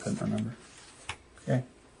 14. I couldn't remember. Okay.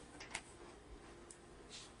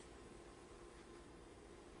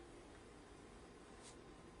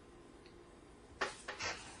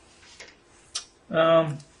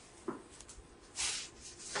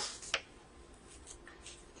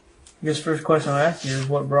 I guess first question I'll ask you is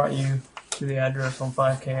what brought you to the address on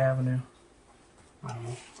 5K Avenue? I don't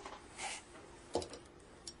know.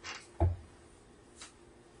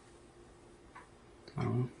 I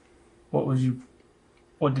don't know.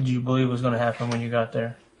 What did you believe was going to happen when you got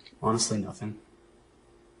there? Honestly, nothing.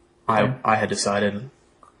 Okay. I had decided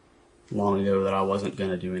long ago that I wasn't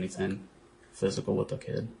going to do anything physical with the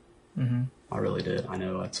kid. Mm-hmm. I really did. I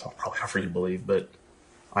know that's probably hard for you to believe, but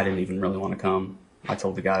I didn't even really want to come. I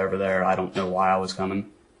told the guy over there I don't know why I was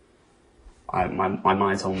coming. My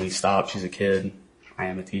mind told me, stop, she's a kid. I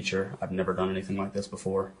am a teacher. I've never done anything like this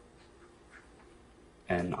before.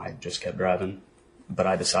 And I just kept driving. But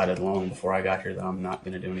I decided long before I got here that I'm not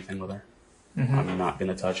going to do anything with her. Mm-hmm. I'm not going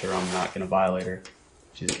to touch her. I'm not going to violate her.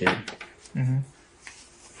 She's a kid. Mm-hmm.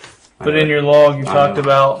 But in your log, you talked know.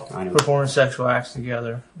 about I know. performing sexual acts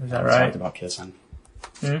together. Is that We right? talked about kissing.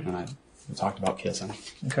 Hmm? And we talked about kissing.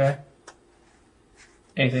 Okay.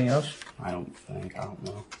 Anything else? I don't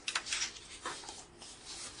know.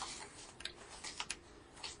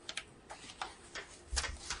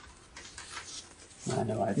 I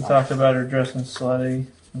know You talked about her dressing slutty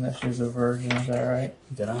and that she was a virgin. Is that right?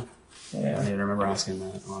 Did I? I Yeah. don't even remember asking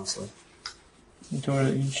that, honestly. You told her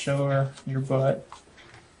that you'd show her your butt.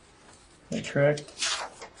 Is that correct?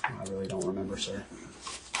 I really don't remember, sir.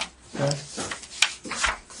 Okay.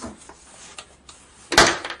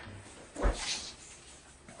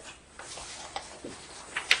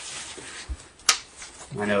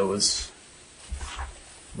 I know it was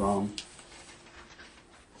wrong.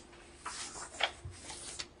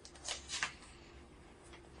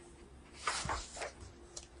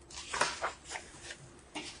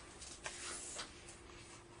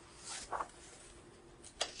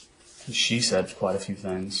 She said quite a few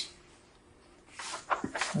things,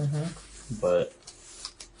 Mm-hmm. but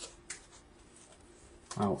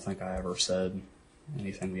I don't think I ever said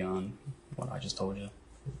anything beyond what I just told you.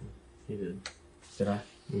 You did. Did I?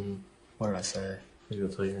 Mm-hmm. What did I say? He's going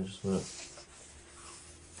to tell you in just a minute.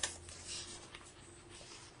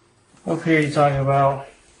 Up here, you're talking about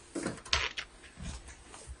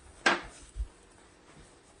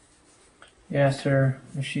you asked her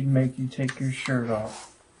if she'd make you take your shirt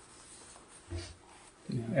off,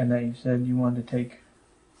 Yeah. and that you said you wanted to take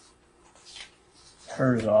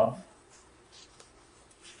hers off,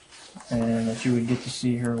 and that you would get to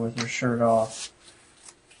see her with her shirt off.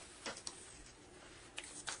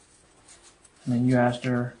 And then you asked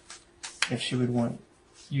her if she would want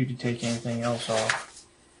you to take anything else off.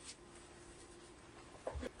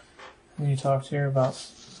 And you talked to her about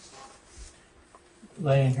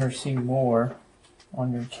letting her see more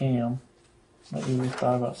on your cam. That you really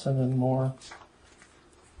thought about sending more.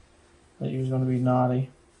 That you was going to be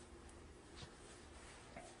naughty.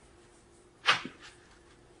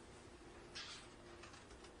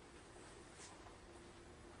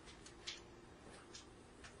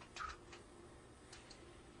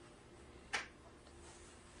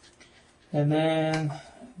 And then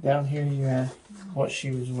down here you asked what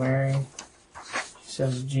she was wearing. She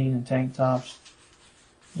says jean and tank tops.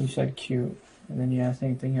 You said cute. And then you asked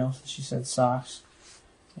anything else, and she said socks.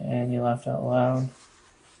 and you laughed out loud.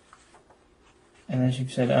 And then she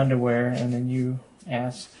said underwear, and then you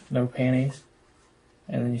asked no panties,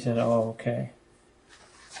 and then you said, oh, okay.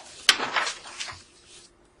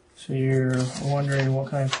 So you're wondering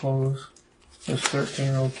what kind of clothes this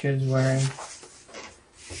 13-year-old kid's wearing.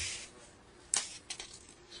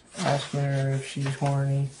 Asking her if she's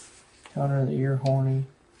horny, telling her that you're horny.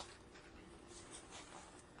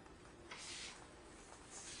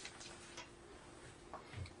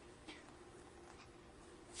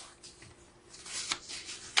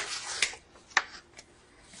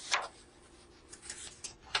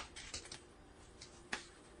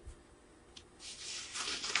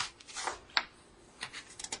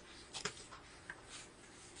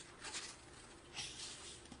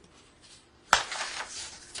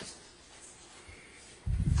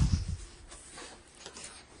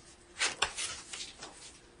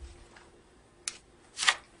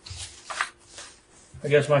 I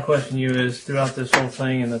guess my question to you is, throughout this whole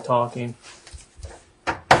thing and the talking,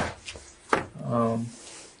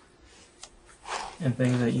 and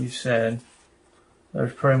things that you said,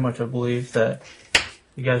 there's pretty much a belief that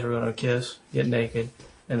you guys were going to kiss, get naked,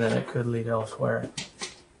 and then it could lead elsewhere.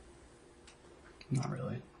 Not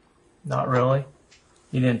really. Not really?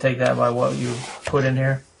 You didn't take that by what you put in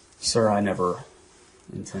here? Sir, I never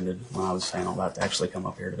intended, when I was saying all that, to actually come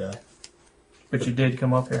up here today. But you did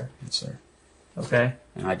come up here. Yes, sir. Okay.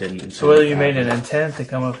 And I didn't intend So whether to you made have an it. intent to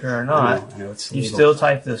come up here or not, I know it's you illegal. still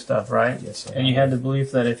typed this stuff, right? Yes, sir. And you had the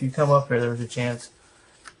belief that if you come up here, there was a chance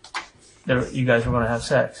that you guys were going to have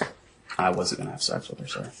sex. I wasn't going to have sex with her,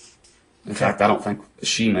 sir. In fact, I don't think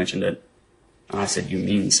she mentioned it. And I said, you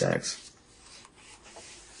mean sex.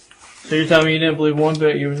 So you're telling me you didn't believe one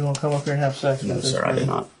bit you were going to come up here and have sex No, with this sir, I girl? did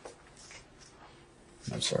not.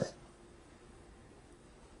 No, sir.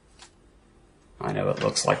 I know it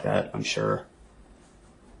looks like that, I'm sure.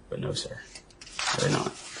 But no, sir. I did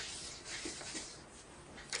not.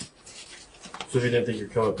 So if you didn't think you're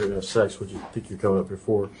coming up here to have sex, what did you think you're coming up here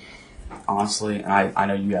for? Honestly, I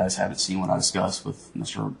know you guys haven't seen what I discussed with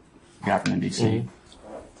Mr. Guy from NBC.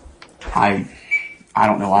 I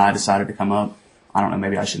don't know why I decided to come up. I don't know,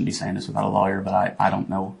 maybe I shouldn't be saying this without a lawyer, but I don't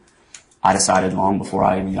know. I decided long before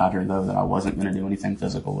I even got here, though, that I wasn't going to do anything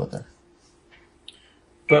physical with her.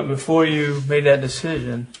 But before you made that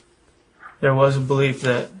decision, there was a belief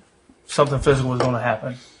that something physical was going to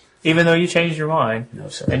happen. Even though you changed your mind. No,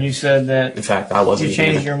 sir. And you said that In fact, I wasn't you even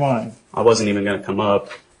changed gonna, your mind. I wasn't even going to come up,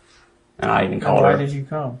 and I even And called why her. did you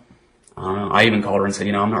come? I don't know. I even called her and said,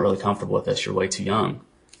 I'm not really comfortable with this. You're way too young.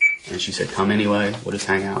 And she said, come anyway. We'll just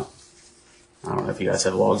hang out. I don't know if you guys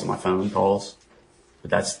have logs of my phone calls,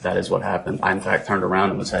 but that is what happened. I, in fact, turned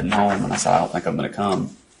around and was heading home, and I said, I don't think I'm going to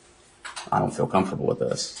come. I don't feel comfortable with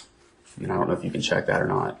this. I don't know if you can check that or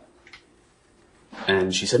not.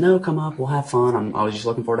 And she said, no, come up. We'll have fun. I was just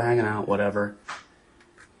looking forward to hanging out, whatever.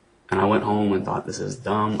 And I went home and thought, this is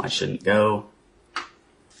dumb. I shouldn't go.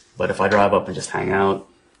 But if I drive up and just hang out,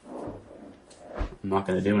 I'm not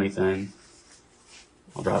going to do anything.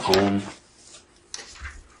 I'll drive home.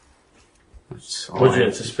 That's all What did you I-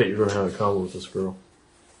 anticipate you were going to have a combo with this girl?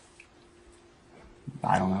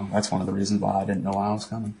 I don't know. That's one of the reasons why I didn't know why I was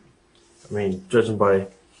coming. I mean, judging by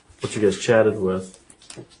what you guys chatted with,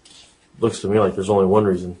 looks to me like there's only one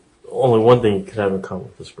reason. Only one thing you could have in common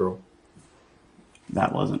with this girl.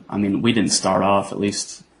 That wasn't. I mean, we didn't start off. At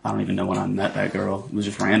least I don't even know when I met that girl. It was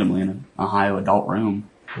just randomly in an Ohio adult room.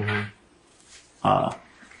 Mm-hmm.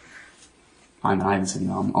 I mean, I even said,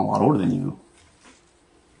 I'm a lot older than you.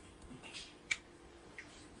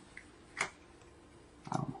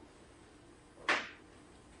 I don't know.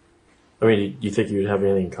 I mean, do you think you would have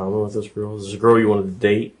anything in common with this girl? Is this a girl you wanted to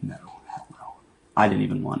date? No, hell no. I didn't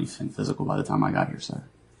even want anything physical by the time I got here, sir.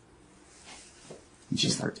 And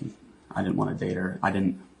she's 13. I didn't want to date her. I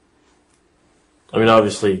didn't. I mean,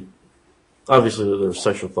 obviously there's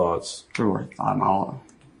sexual thoughts. Sure, I'm all.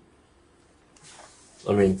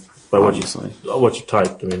 I mean, by what Obviously. you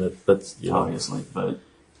typed. I mean, that's you know. Obviously, but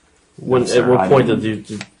When No, sir, at what I point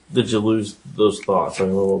didn't. did you lose those thoughts? I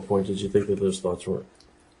mean, at what point did you think that those thoughts were?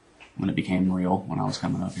 when it became real, when I was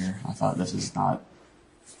coming up here, I thought this is not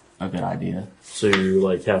a good idea. So you were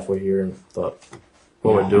like halfway here and thought,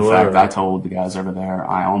 what am I In doing? fact, Or- I told the guys over there,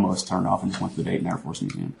 I almost turned off and just went to the Dayton Air Force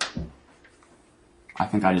Museum. I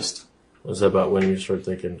think I just, Was that about when you started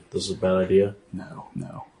thinking this is a bad idea?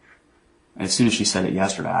 no. As soon as she said it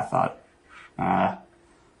yesterday, I thought, I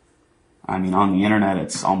mean, on the internet,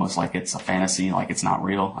 it's almost like it's a fantasy, like it's not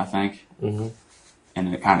real, I think. Mm-hmm. And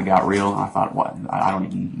then it kind of got real, and I thought, what? I don't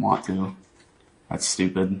even want to. That's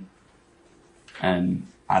stupid. And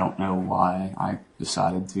I don't know why I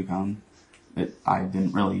decided to come. I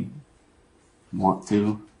didn't really want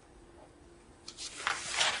to.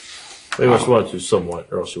 They must want to somewhat,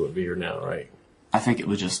 or else you wouldn't be here now, right? I think it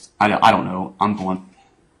was just, I don't know.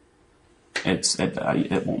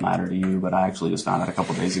 It won't matter to you, but I actually just found out a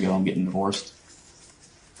couple days ago I'm getting divorced.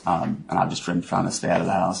 And I've just been trying to stay out of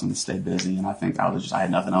the house and stay busy. And I think I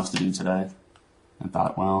had nothing else to do today. And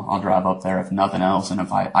thought, well, I'll drive up there if nothing else. And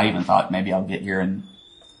if I even thought maybe I'll get here and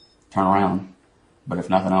turn around. But if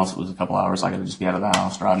nothing else, it was a couple hours. I could just be out of the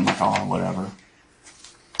house, driving my car, whatever.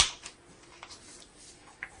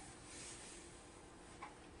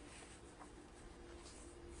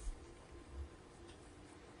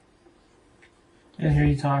 And here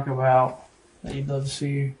you talk about that you'd love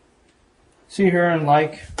to see her in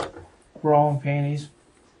like bra and panties.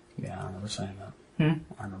 Yeah, I remember saying that.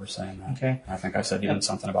 I remember saying that. Okay. I think I said even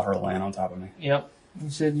something about her laying on top of me. Yep. You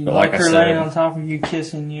said you But like like I her said, laying on top of you,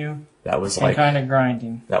 kissing you, That was and like kind of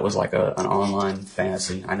grinding. that was like an online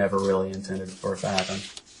fantasy. I never really intended for it to happen.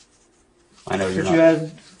 I know you're But you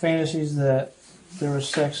had fantasies that there was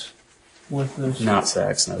sex with those. not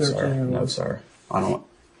sex. No sir. 13-year-old. No sir.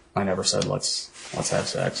 I never said let's have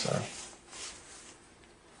sex. So.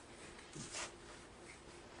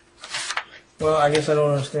 Well, I guess I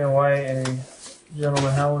don't understand why a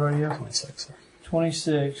gentleman, how old are you? 26 sir.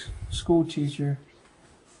 26, school teacher,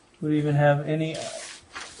 would even have any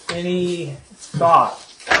thought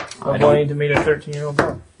I of don't- wanting to meet a 13-year-old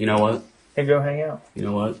girl You know what? and go hang out. You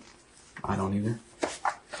know what? I don't either.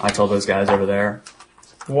 I told those guys over there.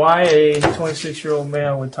 Why a 26-year-old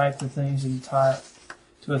man would type the things that he typed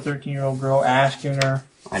to a 13-year-old girl, asking her,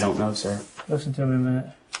 I don't know, sir. listen to me a minute,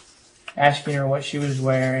 asking her what she was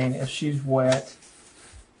wearing, if she's wet,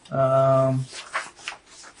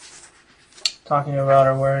 talking about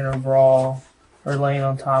her wearing her bra, her laying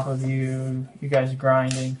on top of you, you guys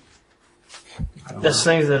grinding. I don't That's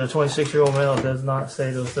know. things that a 26-year-old male does not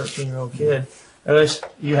say to a 13-year-old kid, unless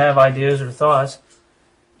you have ideas or thoughts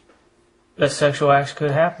that sexual acts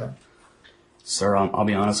could happen. Sir, I'll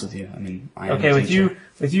be honest with you. I mean, I am Okay, a with teacher.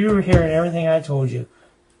 you hearing everything I told you,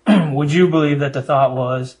 would you believe that the thought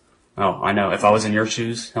was, Oh, I know. If I was in your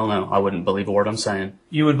shoes, hell no, I wouldn't believe a word I'm saying.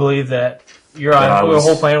 you would believe that your That I was-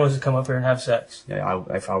 whole plan was to come up here and have sex? Yeah,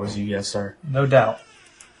 if I was you, yes, sir, No doubt.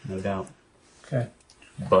 no doubt. Okay.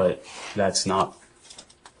 But that's not.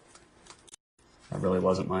 That really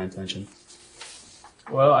wasn't my intention.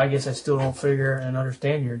 Well, I guess I still don't figure and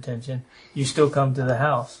understand your intention. You still come to the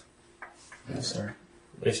house. Yes, sir.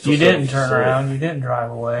 They still You said didn't it's turn safe. around. You didn't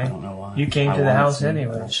drive I away. don't know why. You came I to the wanted house to,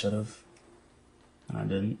 anyway. but I should have, and I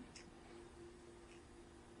didn't.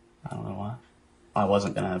 I don't know why. I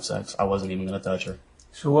wasn't gonna have sex. I wasn't even gonna touch her.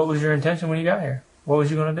 So what was your intention when you got here? What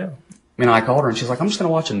was you going to do? I mean, I called her and she's like, "I'm just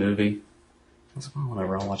gonna watch a movie." I was like, "Well,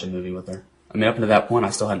 whatever. I'll watch a movie with her." I mean, up until that point,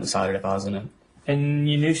 I still hadn't decided if I was in it. And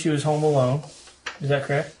you knew she was home alone. Is that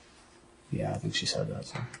correct? Yeah, I think she said that.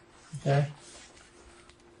 So. Okay.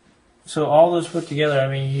 So all this put together, I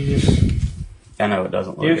mean, I know it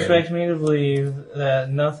doesn't look you good. expect me to believe that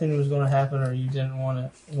anything was going to happen, or you didn't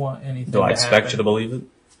want anything Do I to expect happen? you to believe it?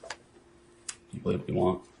 You believe what you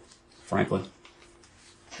want, frankly.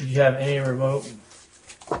 Did you have any remote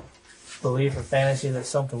belief or fantasy that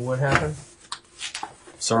something would happen?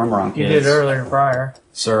 Sir, I'm around You kids. did earlier prior.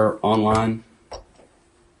 Sir, online,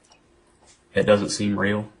 it doesn't seem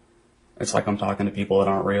real. It's like I'm talking to people that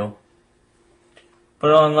aren't real.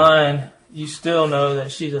 But online, you still know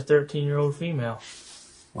that she's a 13-year-old female.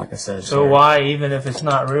 Like I said, So sir, why, even if it's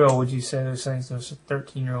not real, would you say those things to a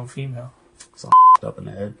 13-year-old female? it's all up in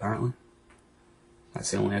the head, apparently. That's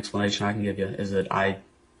the only explanation I can give you, is that I'd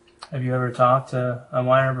Have you ever talked to a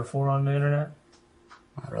minor before on the internet?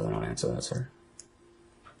 rather not answer that, sir.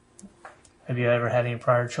 Have you ever had any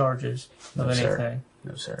prior charges of No, sir. anything?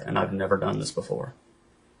 No, sir. And I've never done this before.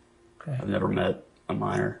 Okay. I've never met a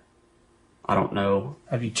minor. I don't know.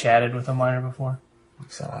 Have you chatted with a minor before?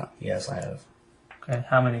 So, yes, I have. Okay.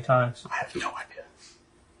 How many times? I have no idea.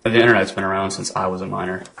 The internet's been around since I was a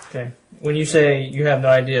minor. Okay. When you say you have no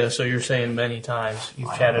idea, so you're saying many times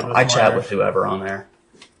you've chatted with I minors. chat with whoever on there.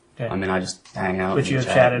 Okay. I mean, I just hang out. But and you have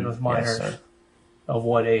chat chatted and- with Yes, minors. sir. Of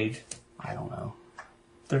what age? I don't know.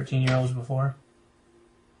 13-year-olds before?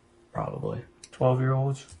 Probably.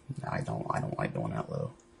 12-year-olds? I don't like going that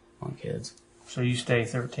low on kids. So you stay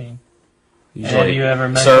 13. And Usually, have you ever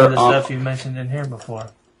mentioned sir, the stuff you mentioned in here before?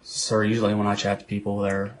 Sir, usually when I chat to people,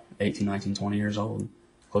 they're 18, 19, 20 years old,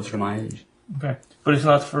 closer to my age. Okay. But it's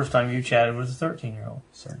not the first time you chatted with a 13-year-old.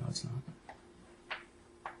 Sir, no, it's not.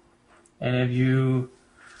 And have you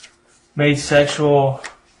made sexual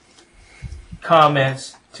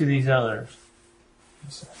comments to these others?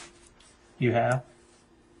 Yes, sir. You have?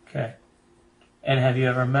 Okay. And have you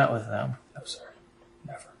ever met with them? No, sir.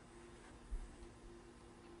 Never.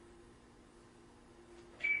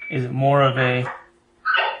 Is it more of a,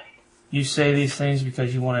 you say these things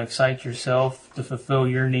because you want to excite yourself to fulfill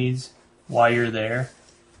your needs while you're there?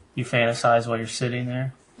 You fantasize while you're sitting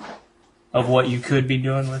there of what you could be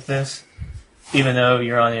doing with this, even though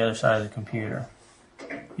you're on the other side of the computer.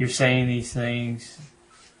 You're saying these things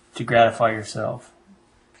to gratify yourself.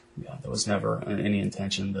 Yeah, there was never any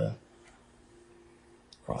intention to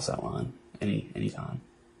cross that line any time.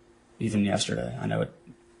 Even yesterday, I know it.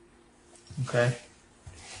 Okay?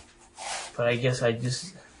 But I guess I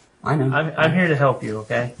know. I'm here to help you,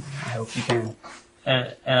 okay? I hope you can.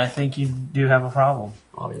 And I think you do have a problem.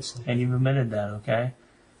 Obviously. And you've admitted that, okay?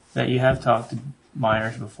 That you have talked to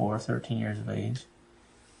minors before, 13 years of age.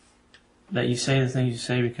 That you say the things you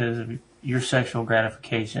say because of your sexual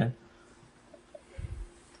gratification.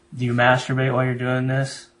 Do you masturbate while you're doing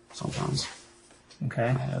this? Sometimes. Okay.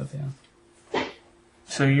 I have, yeah.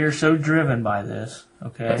 So you're so driven by this,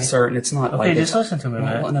 okay? But sir, it's not like... Okay, just listen to me a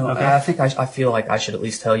minute. No, okay? I think I feel like I should at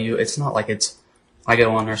least tell you, it's not like it's... I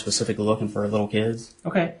go on there specifically looking for little kids.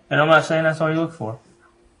 Okay, and I'm not saying that's all you look for,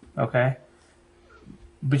 okay?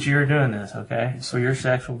 But you're doing this, okay? For your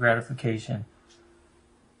sexual gratification.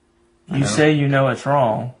 You say you know it's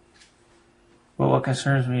wrong, but what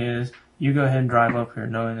concerns me is you go ahead and drive up here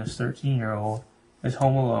knowing this 13-year-old is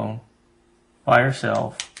home alone, by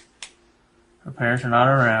herself. Her parents are not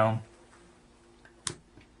around.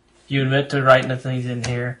 You admit to writing the things in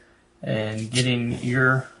here and getting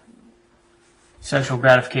your sexual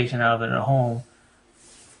gratification out of it at home,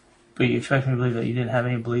 but you expect me to believe that you didn't have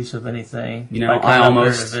any beliefs of anything. You know, I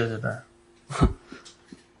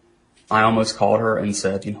almost called her and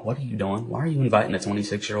said, you know, what are you doing? Why are you inviting a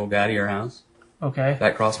 26-year-old guy to your house? Okay.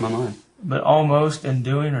 That crossed my mind. But almost and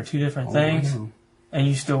doing are two different things, I know. and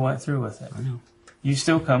you still went through with it. I know. You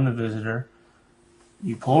still come to visit her.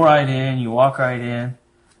 You pull right in, you walk right in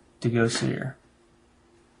to go see her.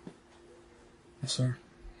 Yes, sir.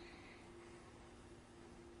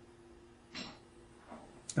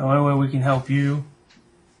 The only way we can help you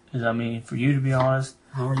is, for you to be honest.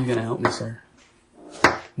 How are you going to help me, sir?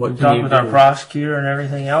 What We can talked you with do? our prosecutor and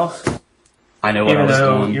everything else. I know what I Even was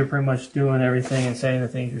though doing. you're pretty much doing everything and saying the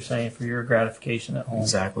things you're saying for your gratification at home.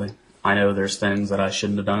 Exactly. I know there's things that I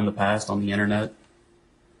shouldn't have done in the past on the internet.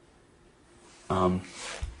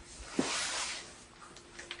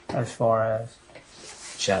 As far as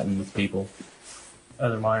Chatting with people,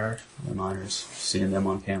 other minors. other minors, seeing them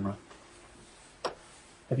on camera.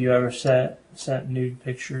 Have you ever sent nude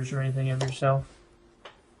pictures or anything of yourself?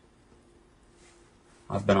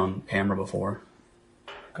 I've been on camera before,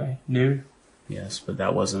 Okay. Nude? yes, but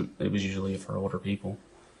that wasn't, it was usually for older people.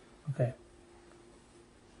 Okay.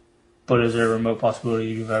 But is there a remote possibility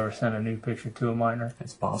you've ever sent a nude picture to a minor?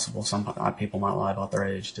 It's possible. Some people might lie about their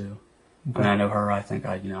age too. Okay. I mean, I know her. I think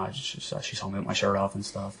she saw me with my shirt off and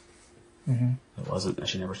stuff. Mm-hmm. It wasn't.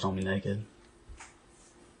 She never saw me naked.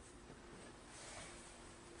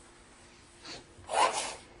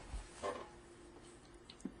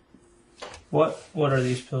 What are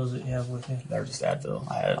these pills that you have with you? They're just Advil.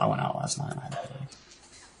 I went out last night and I had a headache.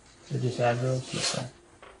 They're just Advils? Yes, sir.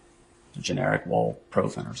 Generic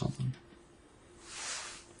Walprofen or something.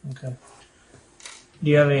 Okay. Do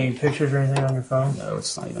you have any pictures or anything on your phone? No,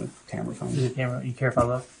 it's not even a camera phone. Is it camera? You care if I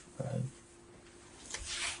look? Go ahead.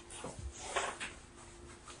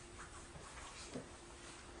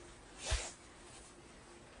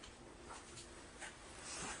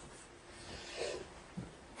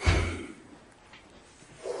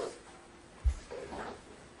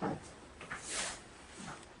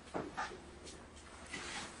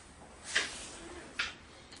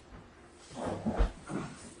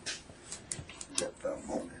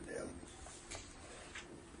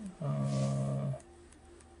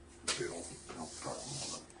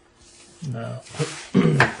 No.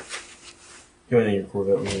 You have anything your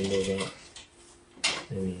Corvette we need to know about?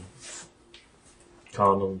 Any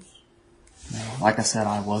condoms? No, like I said,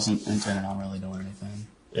 I wasn't intending on really doing anything.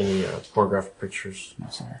 Any pornographic pictures? No,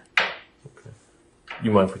 sir. Okay.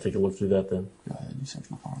 You mind if we take a look through that then? Go ahead. You search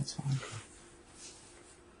my car. It's fine.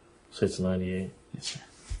 Say it's a 98. Yes, sir.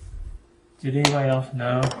 Did anybody else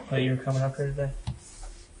know that you were coming up here today?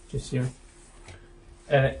 Just you?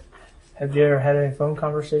 And have you ever had any phone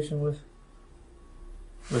conversation with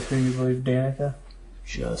who you believe Danica?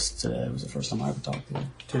 Just today was the first time I ever talked to her.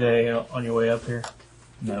 Today on your way up here?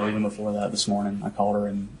 No, even before that, this morning, I called her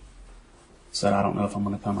and said, I don't know if I'm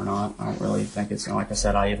going to come or not. I don't really think it's, like I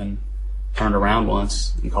said, I even turned around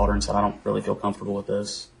once and called her and said, I don't really feel comfortable with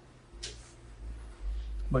this.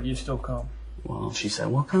 But you still come? Well, she said,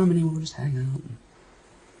 well, come and we'll just hang out.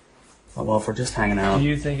 Oh, well, if we're just hanging out. Do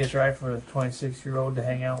you think it's right for a 26-year-old to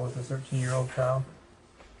hang out with a 13-year-old child?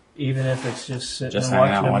 Even if it's just sitting Just and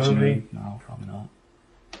hanging out watching a watching movie? No, probably not.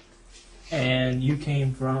 And you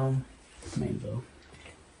came from Mainville,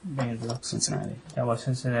 Cincinnati. that was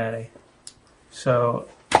Cincinnati. So,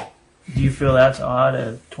 do you feel that's odd?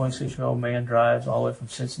 A 26-year-old man drives all the way from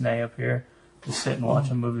Cincinnati up here to sit and watch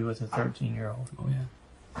a movie with a 13-year-old. Oh,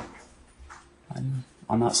 yeah.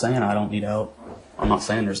 I'm not saying I don't need help. I'm not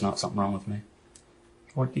saying there's not something wrong with me.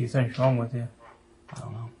 What do you think's wrong with you? I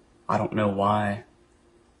don't know. I don't know why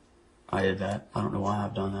I did that. I don't know why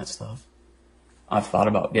I've done that stuff. I've thought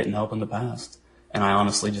about getting help in the past, and I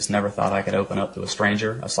honestly just never thought I could open up to a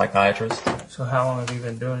stranger, a psychiatrist. So how long have you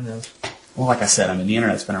been doing this? Well, like I said, I mean, the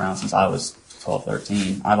internet's been around since I was 12,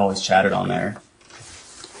 13. I've always chatted on there.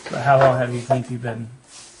 But how long have you think you've been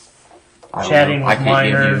I don't chatting know. with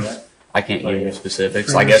minors? I can't give you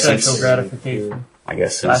specifics. for I your guess sexual since gratification?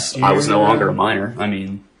 Last I was year, no longer a minor. I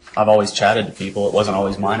mean, I've always chatted to people. It wasn't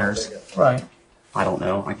always minors. Right. I don't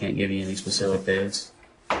know. I can't give you any specific dates.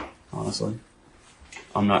 Honestly,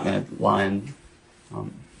 I'm not gonna lie. And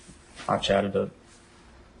I've chatted to.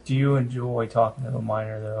 Do you enjoy talking to a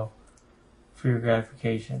minor, though, for your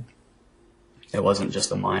gratification? It wasn't just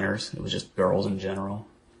the minors. It was just girls in general.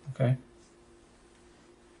 Okay.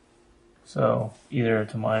 So, either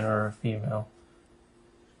it's a minor or a female.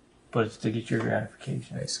 But it's to get your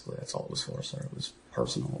gratification. Basically, that's all it was for, sir. It was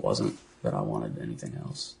personal. It wasn't that I wanted anything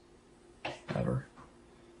else. Ever.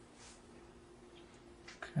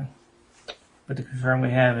 Okay. But the concern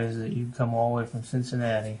we have is that you come all the way from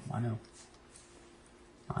Cincinnati. I know.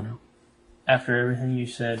 After everything you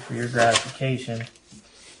said for your gratification,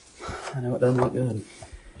 I know it doesn't look good.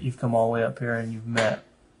 you've come all the way up here and you've met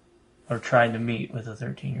or tried to meet with a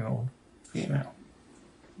 13-year-old female.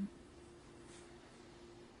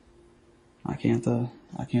 I can't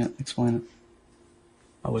explain it.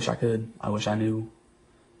 I wish I could. I wish I knew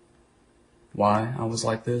why I was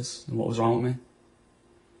like this and what was wrong with me.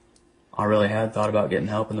 I really had thought about getting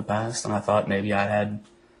help in the past, and I thought maybe I had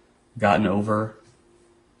gotten over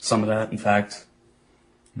some of that. In fact,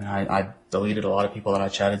 I deleted a lot of people that I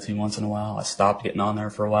chatted to once in a while. I stopped getting on there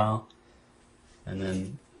for a while, and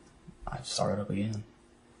then I started up again.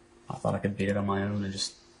 I thought I could beat it on my own,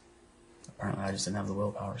 and apparently I just didn't have the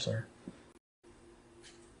willpower, sir.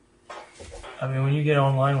 I mean, when you get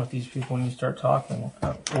online with these people and you start talking,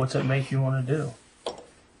 what's it make you want to do?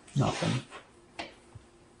 Nothing.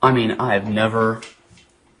 I mean, I have never,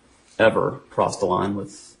 ever crossed the line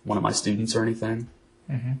with one of my students or anything.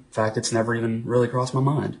 Mm-hmm. In fact, it's never even really crossed my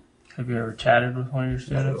mind. Have you ever chatted with one of your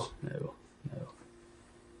students? No.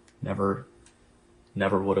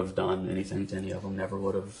 Never would have done anything to any of them. Never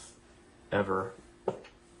would have ever,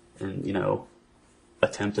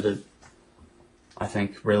 attempted it. I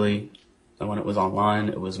think really, when it was online,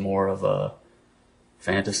 it was more of a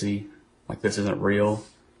fantasy. Like, this isn't real.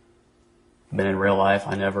 But in real life,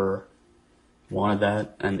 I never wanted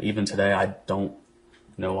that. And even today, I don't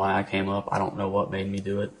know why I came up. I don't know what made me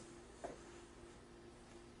do it.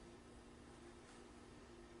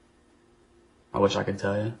 I wish I could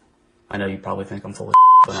tell you. I know you probably think I'm full of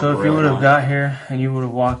but So I'm if you really would have not. got here and you would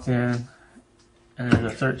have walked in and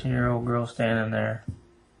there's a 13-year-old girl standing there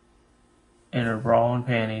in her bra and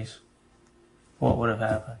panties, what would have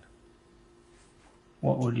happened?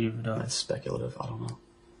 What would you have done? That's speculative. I don't know.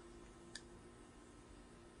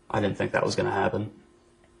 I didn't think that was going to happen.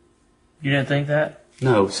 You didn't think that?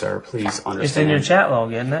 No, sir. Please understand. It's in your chat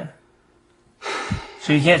log, isn't it?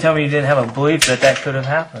 So you can't tell me you didn't have a belief that that could have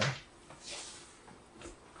happened.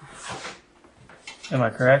 Am I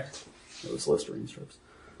correct? Those Listerine strips.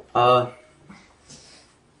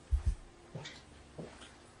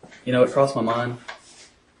 It crossed my mind,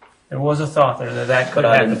 There was a thought there that that could but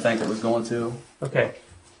I happen. didn't think it was going to, Okay.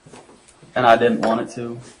 and I didn't want it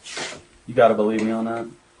to. You got to believe me on that.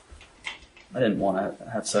 I didn't want to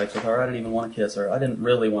have sex with her. I didn't even want to kiss her. I didn't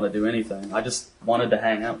really want to do anything. I just wanted to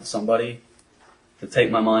hang out with somebody to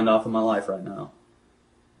take my mind off of my life right now.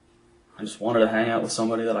 I just wanted to hang out with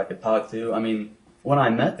somebody that I could talk to. I mean, when I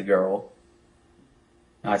met the girl,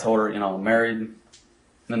 I told her, I'm married. And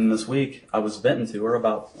then this week, I was venting to her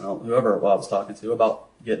about, whoever I was talking to, about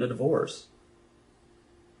getting a divorce.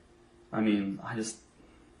 I mean, I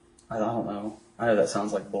don't know. I know that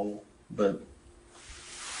sounds like bull, but...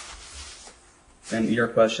 And your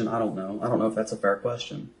question, I don't know. I don't know if that's a fair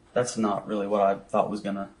question. That's not really what I thought was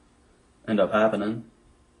going to end up happening.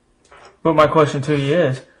 But my question to you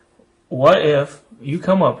is, what if you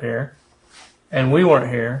come up here and we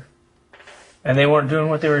weren't here and they weren't doing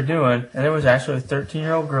what they were doing and there was actually a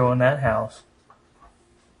 13-year-old girl in that house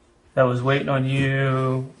that was waiting on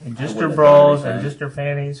you in just her wouldn't have bras done and anything. just her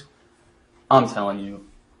panties? I'm telling you,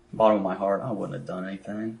 bottom of my heart, I wouldn't have done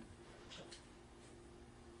anything.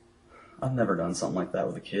 I've never done something like that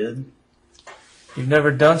with a kid. You've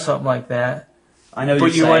never done something like that, I know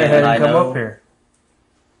but you're you went saying, ahead I and come know up here.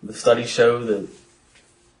 the studies show that,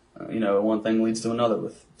 one thing leads to another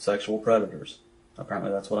with sexual predators.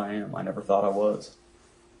 Apparently that's what I am. I never thought I was.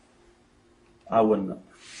 I wouldn't have.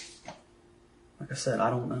 Like I said, I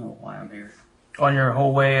don't know why I'm here. On your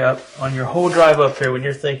whole way up, on your whole drive up here, when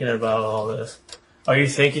you're thinking about all this, are you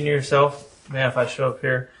thinking to yourself, man, if I show up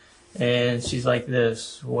here and she's like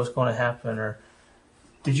this, what's going to happen? Or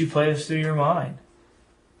did you play this through your mind?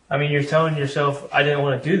 I mean, you're telling yourself, I didn't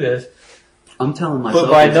want to do this. I'm telling myself.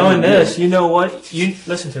 But by knowing this, you know what? You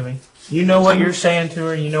listen to me. You know what you're saying to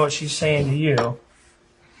her. You know what she's saying to you.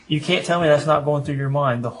 You can't tell me that's not going through your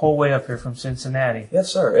mind the whole way up here from Cincinnati.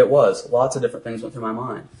 Yes, sir, it was. Lots of different things went through my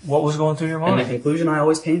mind. What was going through your And mind? the conclusion I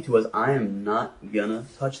always came to was, I am not gonna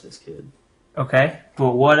touch this kid. Okay,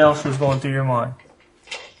 but what else was going through your mind?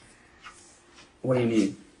 What do you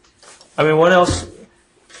mean? I mean, what else?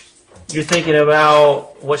 You're thinking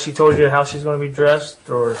about what she told you, how she's going to be dressed,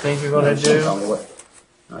 or things you're going to She didn't tell do? me what.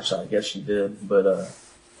 Actually, I guess she did, but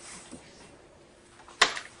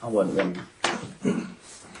I wasn't gonna.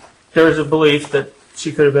 There's a belief that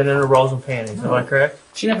she could have been in her bras and panties. Am I correct?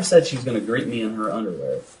 She never said she was gonna greet me in her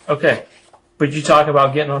underwear. Okay, but you talk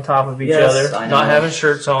about getting on top of each Yes, other, I know. not having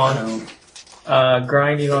shirts I on, know.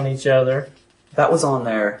 grinding on each other. That was on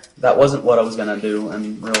there. That wasn't what I was gonna do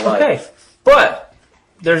in real life. Okay, but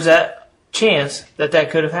there's that chance that that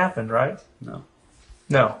could have happened, right? No.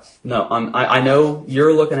 No. No, I know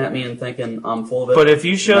you're looking at me and thinking I'm full of it. But if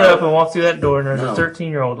you showed No. up and walked through that door and there's No. a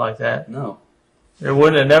 13-year-old like that, No, there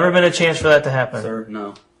wouldn't have never been a chance for that to happen. sir,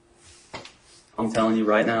 no. I'm telling you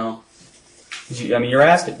right now. You're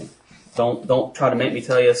asking me. Don't try to make me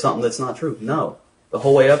tell you something that's not true. No. The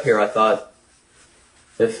whole way up here, I thought,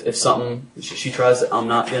 if something she tries, I'm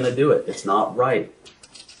not gonna do it. It's not right.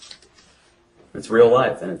 It's real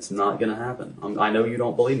life, and it's not gonna happen. I know you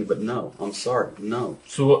don't believe me, but no, I'm sorry, no.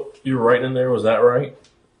 So what you were writing in there, was that right?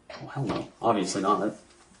 Oh, hell no. Obviously not.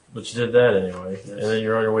 But you did that anyway, Yes. and then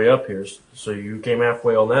you're on your way up here, so you came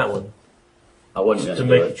halfway on that one I wasn't gonna to do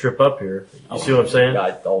make it. the trip up here. You see what I'm saying?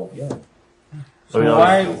 Yeah. So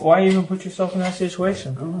Yeah. why even put yourself in that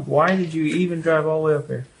situation? I don't know. Why did you even drive all the way up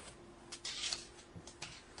here?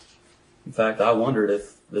 In fact, I wondered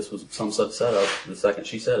if this was some such setup the second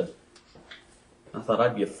she said it. I thought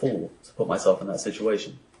I'd be a fool to put myself in that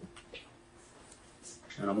situation.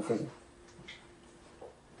 And I'm a fool.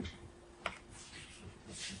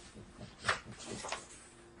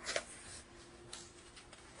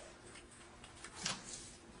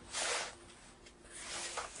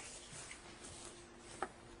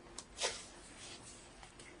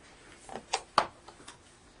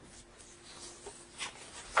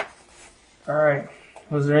 All right.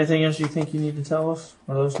 Was there anything else you think you need to tell us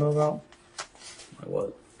or let us know about? Like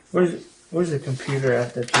what? Where's the computer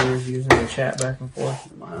at that you were using to chat back and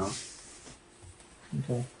forth? In my house?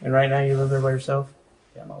 Okay. And right now you live there by yourself?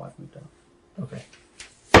 Yeah, my wife moved out. Okay.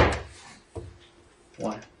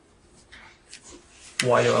 Why?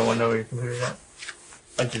 Why do I want to know where your computer's at?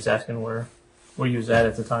 I'm just asking where you was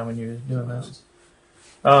at the time when you were doing this.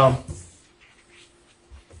 I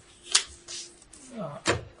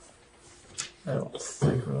don't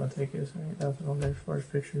think we're going to take this. Ain't nothing on there as far as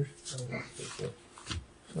pictures. So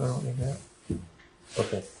I don't need that.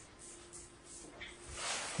 Okay.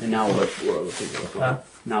 And now what? Huh?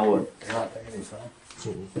 Now what? You're not taking these home?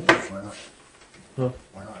 Why not? Huh?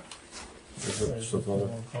 Why not? There's just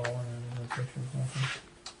one call and no pictures, nothing.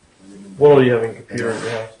 What all do you have in computer at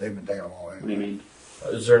your house? They've been taking them all What do you in. mean?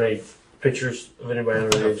 Is there any pictures of anybody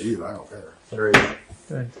It's up to underage? you, I don't care. Underage? Go ahead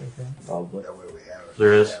and take that. Probably. That way we have it.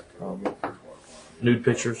 There is? Probably. Nude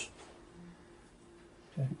pictures?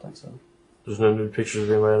 I think so. There's no nude pictures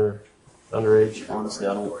of anybody underage? Honestly,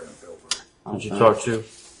 I don't Did you think. talk to?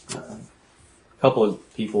 A couple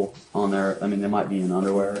of people on there, they might be in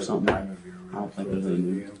underwear or something. I don't think there's any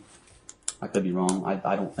nude. I could be wrong.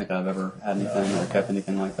 I don't think I've ever had anything or kept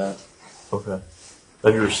anything like that. Okay.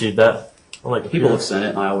 Have you received that? On like People have sent it,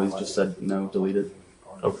 and I always just said no, delete it.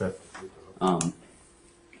 Okay. And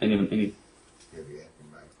even any.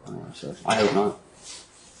 So I hope not.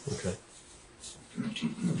 Okay.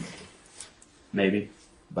 Maybe,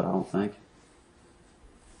 but I don't think.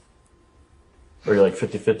 Are you like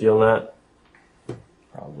 50-50 on that?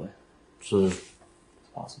 Probably. So there's It's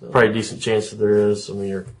a possibility. probably a decent chance that there is. I mean,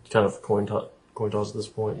 you're kind of coin toss at this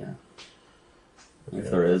point. Yeah. If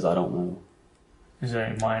there is, I don't know. Is there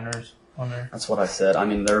any minors on there? That's what I said. I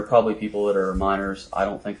mean, there are probably people that are minors. I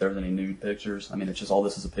don't think there's any nude pictures. I mean, it's just all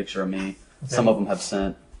this is a picture of me. Okay. Some of them have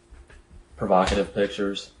sent provocative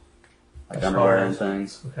pictures, like As underwear far and as-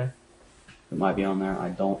 things. Okay. It might be on there. I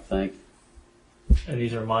don't think. And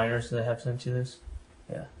these are minors that have sent you this?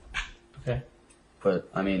 Yeah. Okay. But,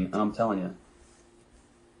 I mean, I'm telling you,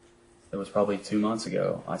 it was probably 2 months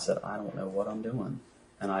ago. I said, I don't know what I'm doing.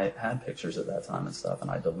 And I had pictures at that time and stuff,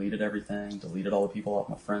 and I deleted everything, deleted all the people off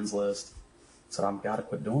my friends list. Said, I've got to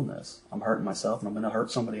quit doing this. I'm hurting myself, and I'm going to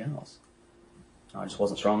hurt somebody else. I just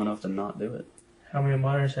wasn't strong enough to not do it. How many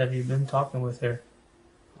minors have you been talking with here?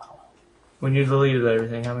 I don't know. When you deleted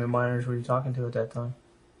everything, how many minors were you talking to at that time?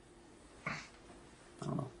 I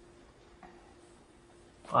don't know.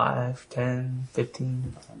 5, 10,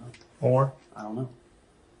 15, I don't know. more? I don't know.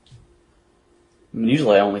 I mean,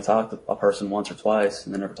 usually I only talk to a person once or twice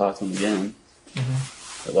and then never talk to them again.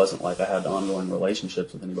 Mm-hmm. It wasn't like I had ongoing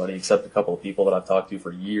relationships with anybody except a couple of people that I've talked to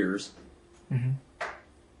for years. Mm-hmm.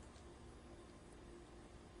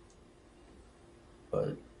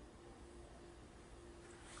 But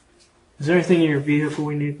Is there anything in your vehicle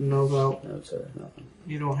we need to know about? no, sir, nothing.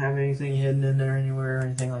 You don't have anything hidden in there anywhere or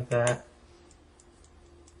anything like that?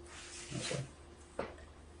 No, sir.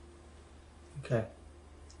 Okay.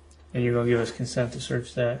 And you're going to give us consent to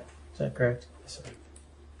search that? Is that correct? Yes, sir.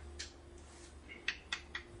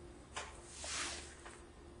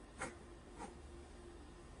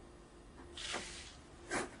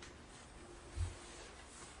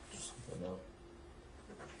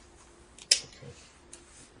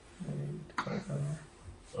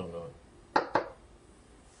 Oh no.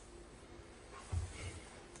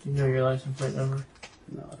 Do you know your license plate number?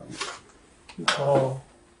 No, I don't. You call.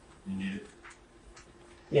 You need it?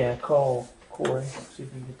 Yeah, call Corey. See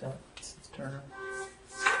if we can get that. Let's turn it.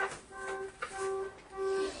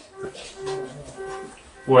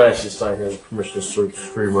 We'll actually sign here permission to search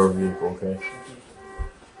for your motor vehicle, okay?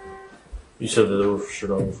 You said that the roof should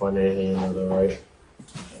not find anything in there, though, right?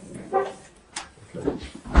 Okay.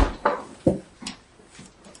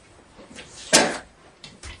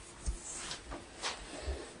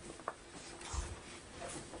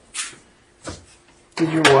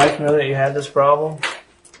 Did your wife know that you had this problem?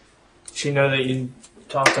 Did she know that you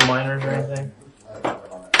talked to minors or anything?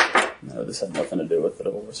 No, this had nothing to do with the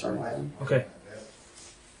divorce or anything. Okay.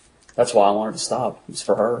 That's why I wanted to stop. It was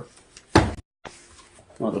for her.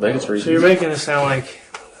 One of the biggest reasons. So you're making it sound like,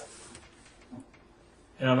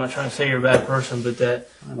 and I'm not trying to say you're a bad person, but that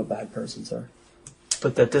I'm a bad person, sir.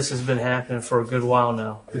 this has been happening for a good while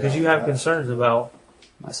now. Because you have concerns about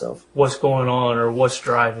Myself. what's going on or what's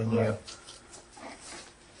driving you.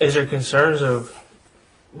 Is there concerns of,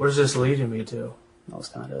 where's this leading me to? I was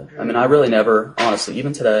kind of. I mean, I really never, honestly,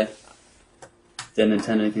 even today, didn't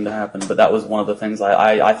intend anything to happen. But that was one of the things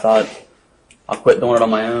I thought I'll quit doing it on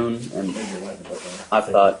my own, and I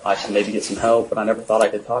thought I should maybe get some help. But I never thought I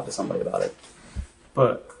could talk to somebody about it.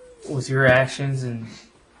 But with your actions and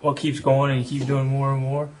what keeps going and you keep doing more and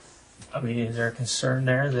more, I mean, is there a concern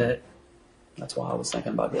there that That's why I was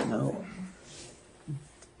thinking about getting help.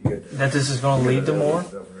 this is going to lead to more?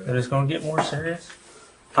 That it's going to get more serious?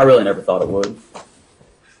 I really never thought it would.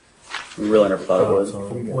 We really never thought it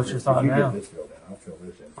would. What's your thought now?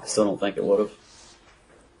 I still don't think it would have.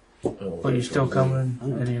 But you're still coming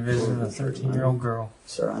and you're visiting a 13-year-old girl.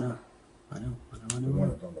 Sir, I know. I know. The one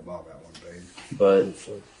that's on the bottom of that one page. But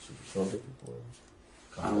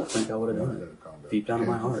I don't think I would have done it. Deep down in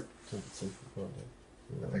my heart. I think I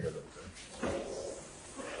looked there.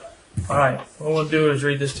 All right. What we'll do is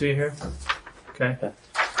read this to you here. Okay? Okay.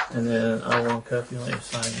 And then I will cuff you and let you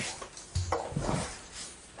sign it.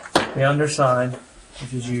 The undersigned,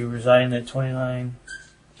 which is you residing at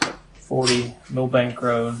 2940 Millbank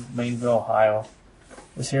Road, Mainville, Ohio,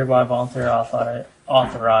 is hereby voluntarily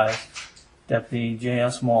authorized Deputy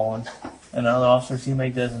J.S. Mullen and other officers he may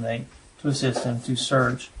designate to assist him to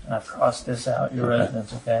search, and I've crossed this out, your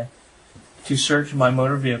residence, okay? To search my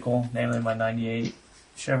motor vehicle, namely my 98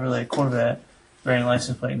 Chevrolet Corvette, bearing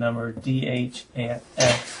license plate number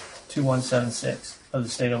DHX2176 of the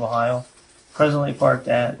state of Ohio, presently parked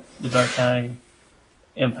at the Dark County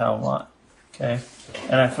impound lot. Okay?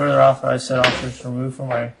 And I further authorize said officers to remove from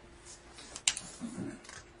my...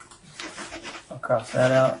 I'll cross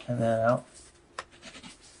that out and that out.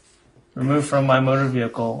 Remove from my motor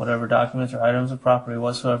vehicle whatever documents or items of property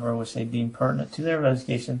whatsoever which they deem pertinent to their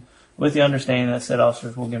investigation, with the understanding that said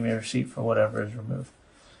officers will give me a receipt for whatever is removed.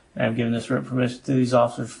 And I have given this written permission to these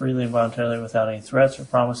officers freely and voluntarily without any threats or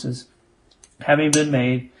promises having been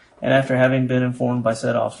made, and after having been informed by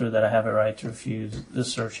said officer that I have a right to refuse the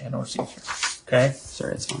search and or seizure. Okay? Sir,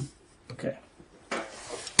 it's fine. Okay.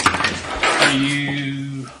 Are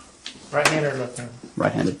you right-handed or left-handed?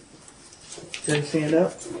 Right-handed. Then stand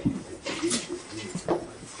up.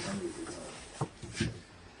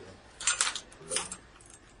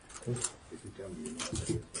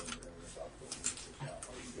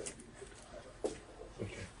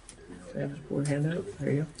 Okay, just pull your hand out.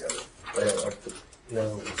 There you go.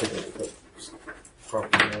 No,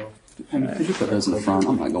 properly now. Could you put those in the front?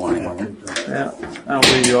 I'm not going anywhere. Yeah, I don't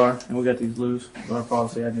believe you are. And we got these loose. Our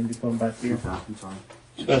policy, I need to put them back here. I'm sorry.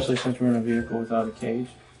 Especially since we're in a vehicle without a cage.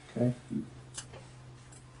 Okay.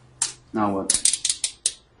 Now what?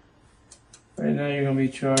 Right now, you're going to be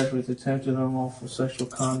charged with attempted unlawful sexual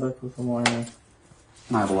conduct with a minor.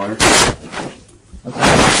 I have a lawyer. Okay. I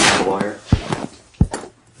have a lawyer.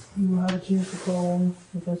 You have a chance to call him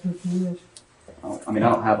if that's what you wish. I mean, I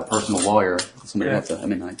don't have a personal lawyer. Somebody have to. I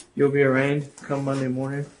mean, You'll be arraigned come Monday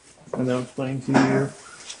morning, and they'll explain to you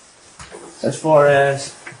as far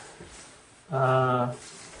as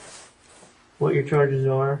what your charges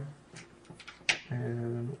are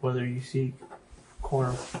and whether you seek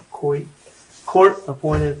court-appointed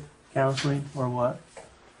counseling or what.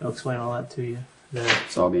 They'll explain all that to you there.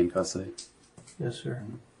 so I'll be in custody. Yes, sir.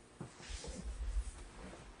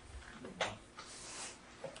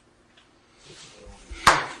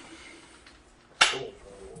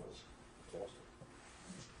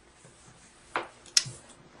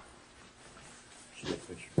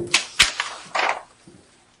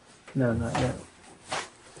 No, not yet.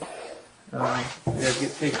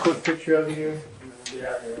 Take a quick picture of you here. And then we'll get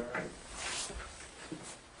out of here, all right?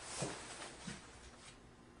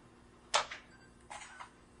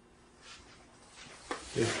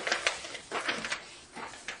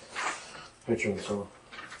 Picture of myself.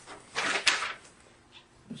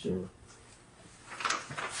 Sure.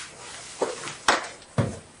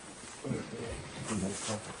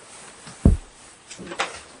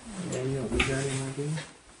 Yeah, you don't need that anymore, do you?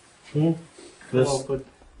 This. I'll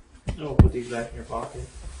put these back in your pocket.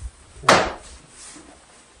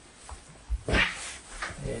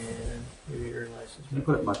 And give you your license. Can you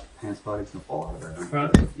put it in my pants pocket? It's gonna fall out of there.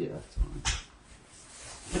 Front? Yeah, that's fine.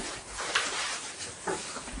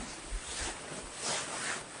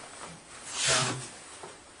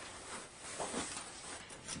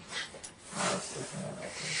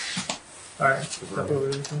 All right. Step over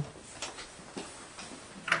this one.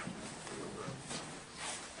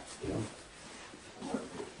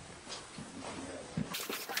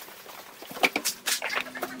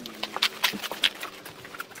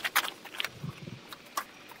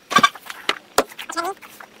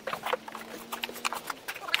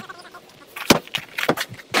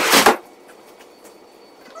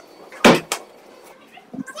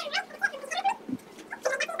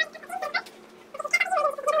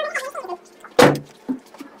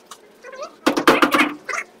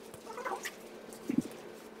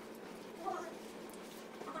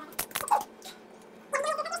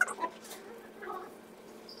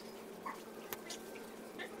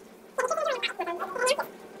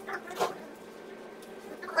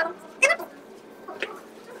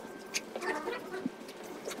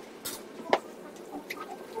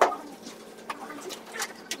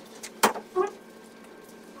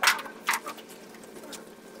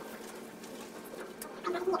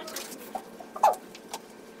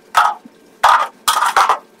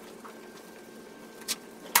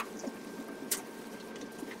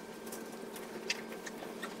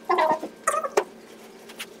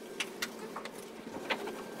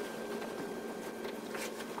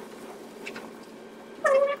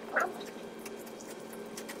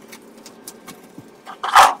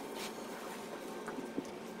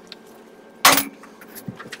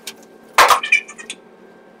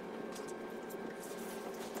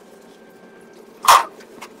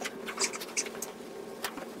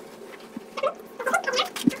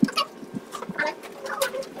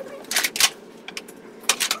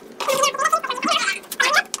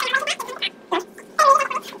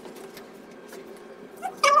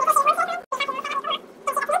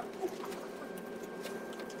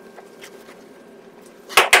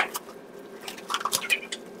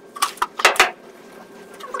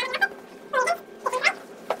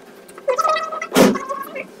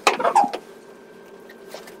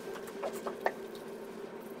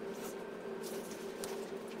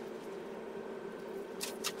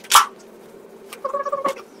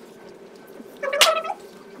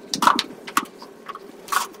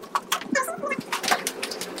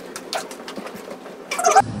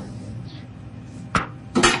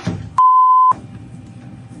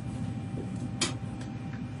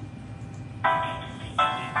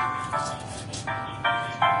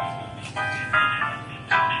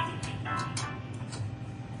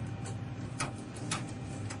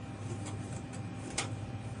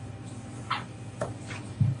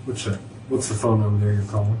 What's the phone number there you're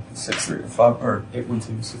calling? 635 or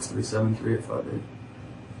 812-637-3858.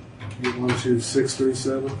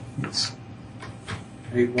 812-637? Yes.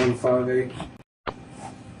 8158?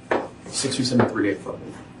 637-3858.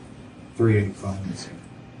 385.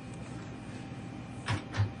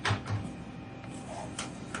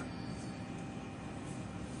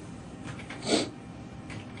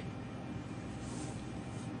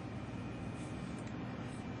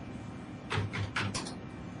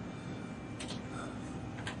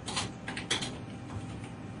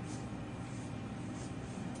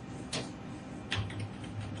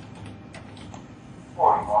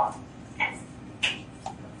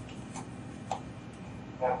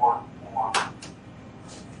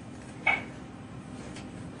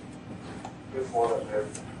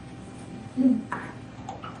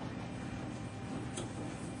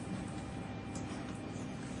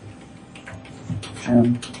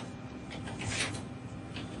 Jim.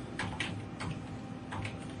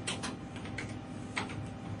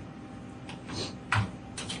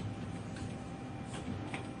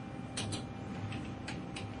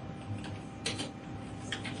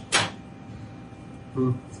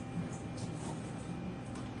 Hmm.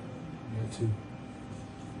 Yeah, too.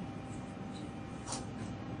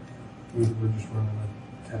 We're just running a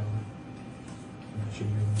tablet. That should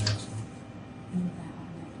be the next one.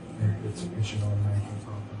 It should automatically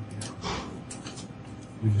pop up, yeah.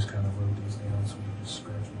 We just kind of wrote these down, so we just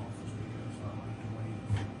scratch them off as we go, so I don't have to wait.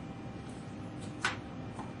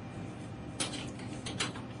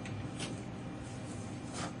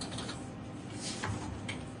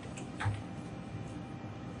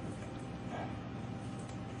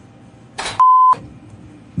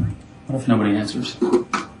 What if nobody answers?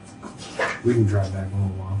 We can drive back in a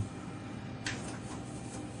little while.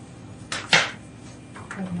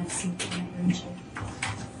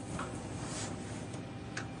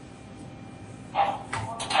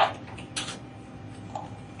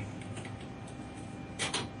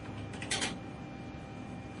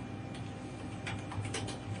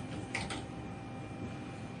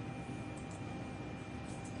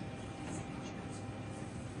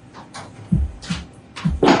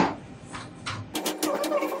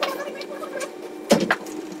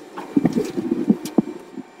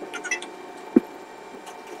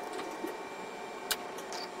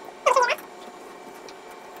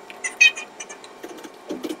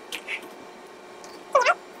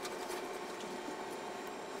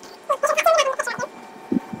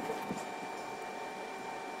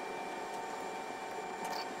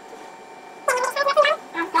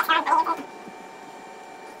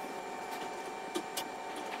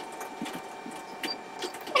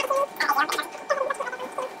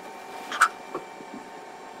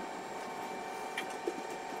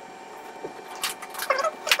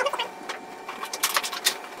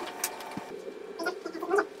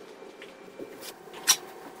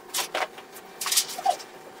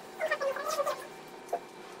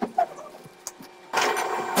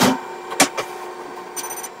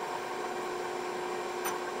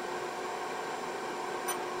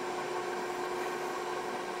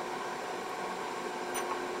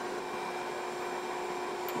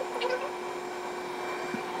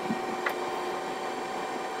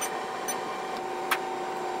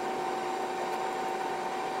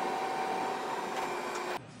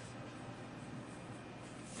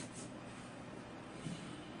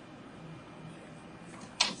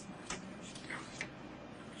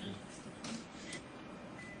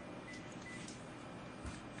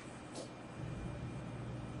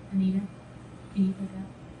 Anita, can you pick up?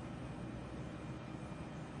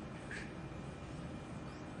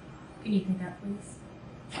 Can you pick up, please?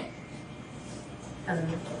 Hello,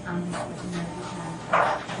 I'm just looking at the time. I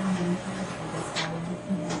don't know if I this guy was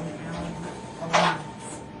looking at an hour or months.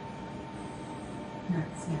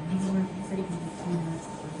 Nuts, yeah. He said he can do 2 minutes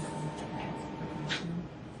before he comes back for commission.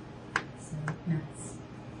 So, nuts.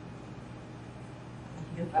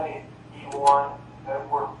 Okay.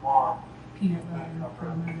 Peanut butter for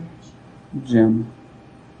lunch. Jim.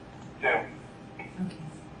 Okay. Okay.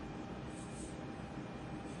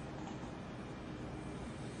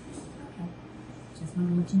 Just want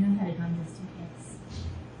to let you know ahead of time just in case.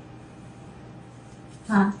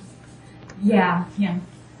 Huh? Yeah, yeah.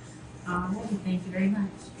 Alrighty, thank you very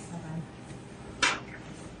much. Bye-bye.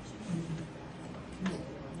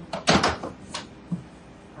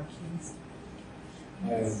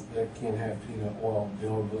 They can't have peanut oil.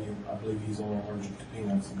 I believe he's only allergic to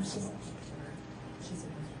peanuts themselves.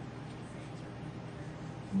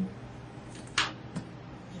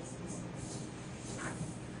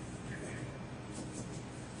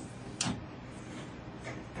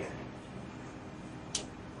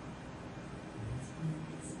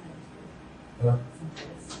 Huh?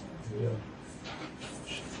 Yeah.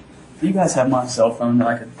 Do you guys have my cell phone that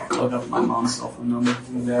I could look up my mom's cell phone number?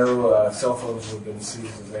 No, cell phones have been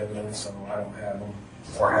seized as evidence, so I don't have them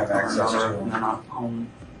or have access to And them. they're not home.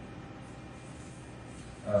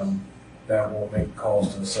 That won't make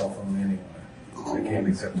calls to the cell phone anyway. They can't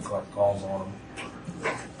accept to collect calls on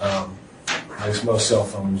them. At least most cell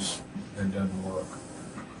phones, it doesn't work.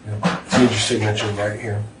 See your signature right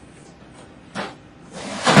here.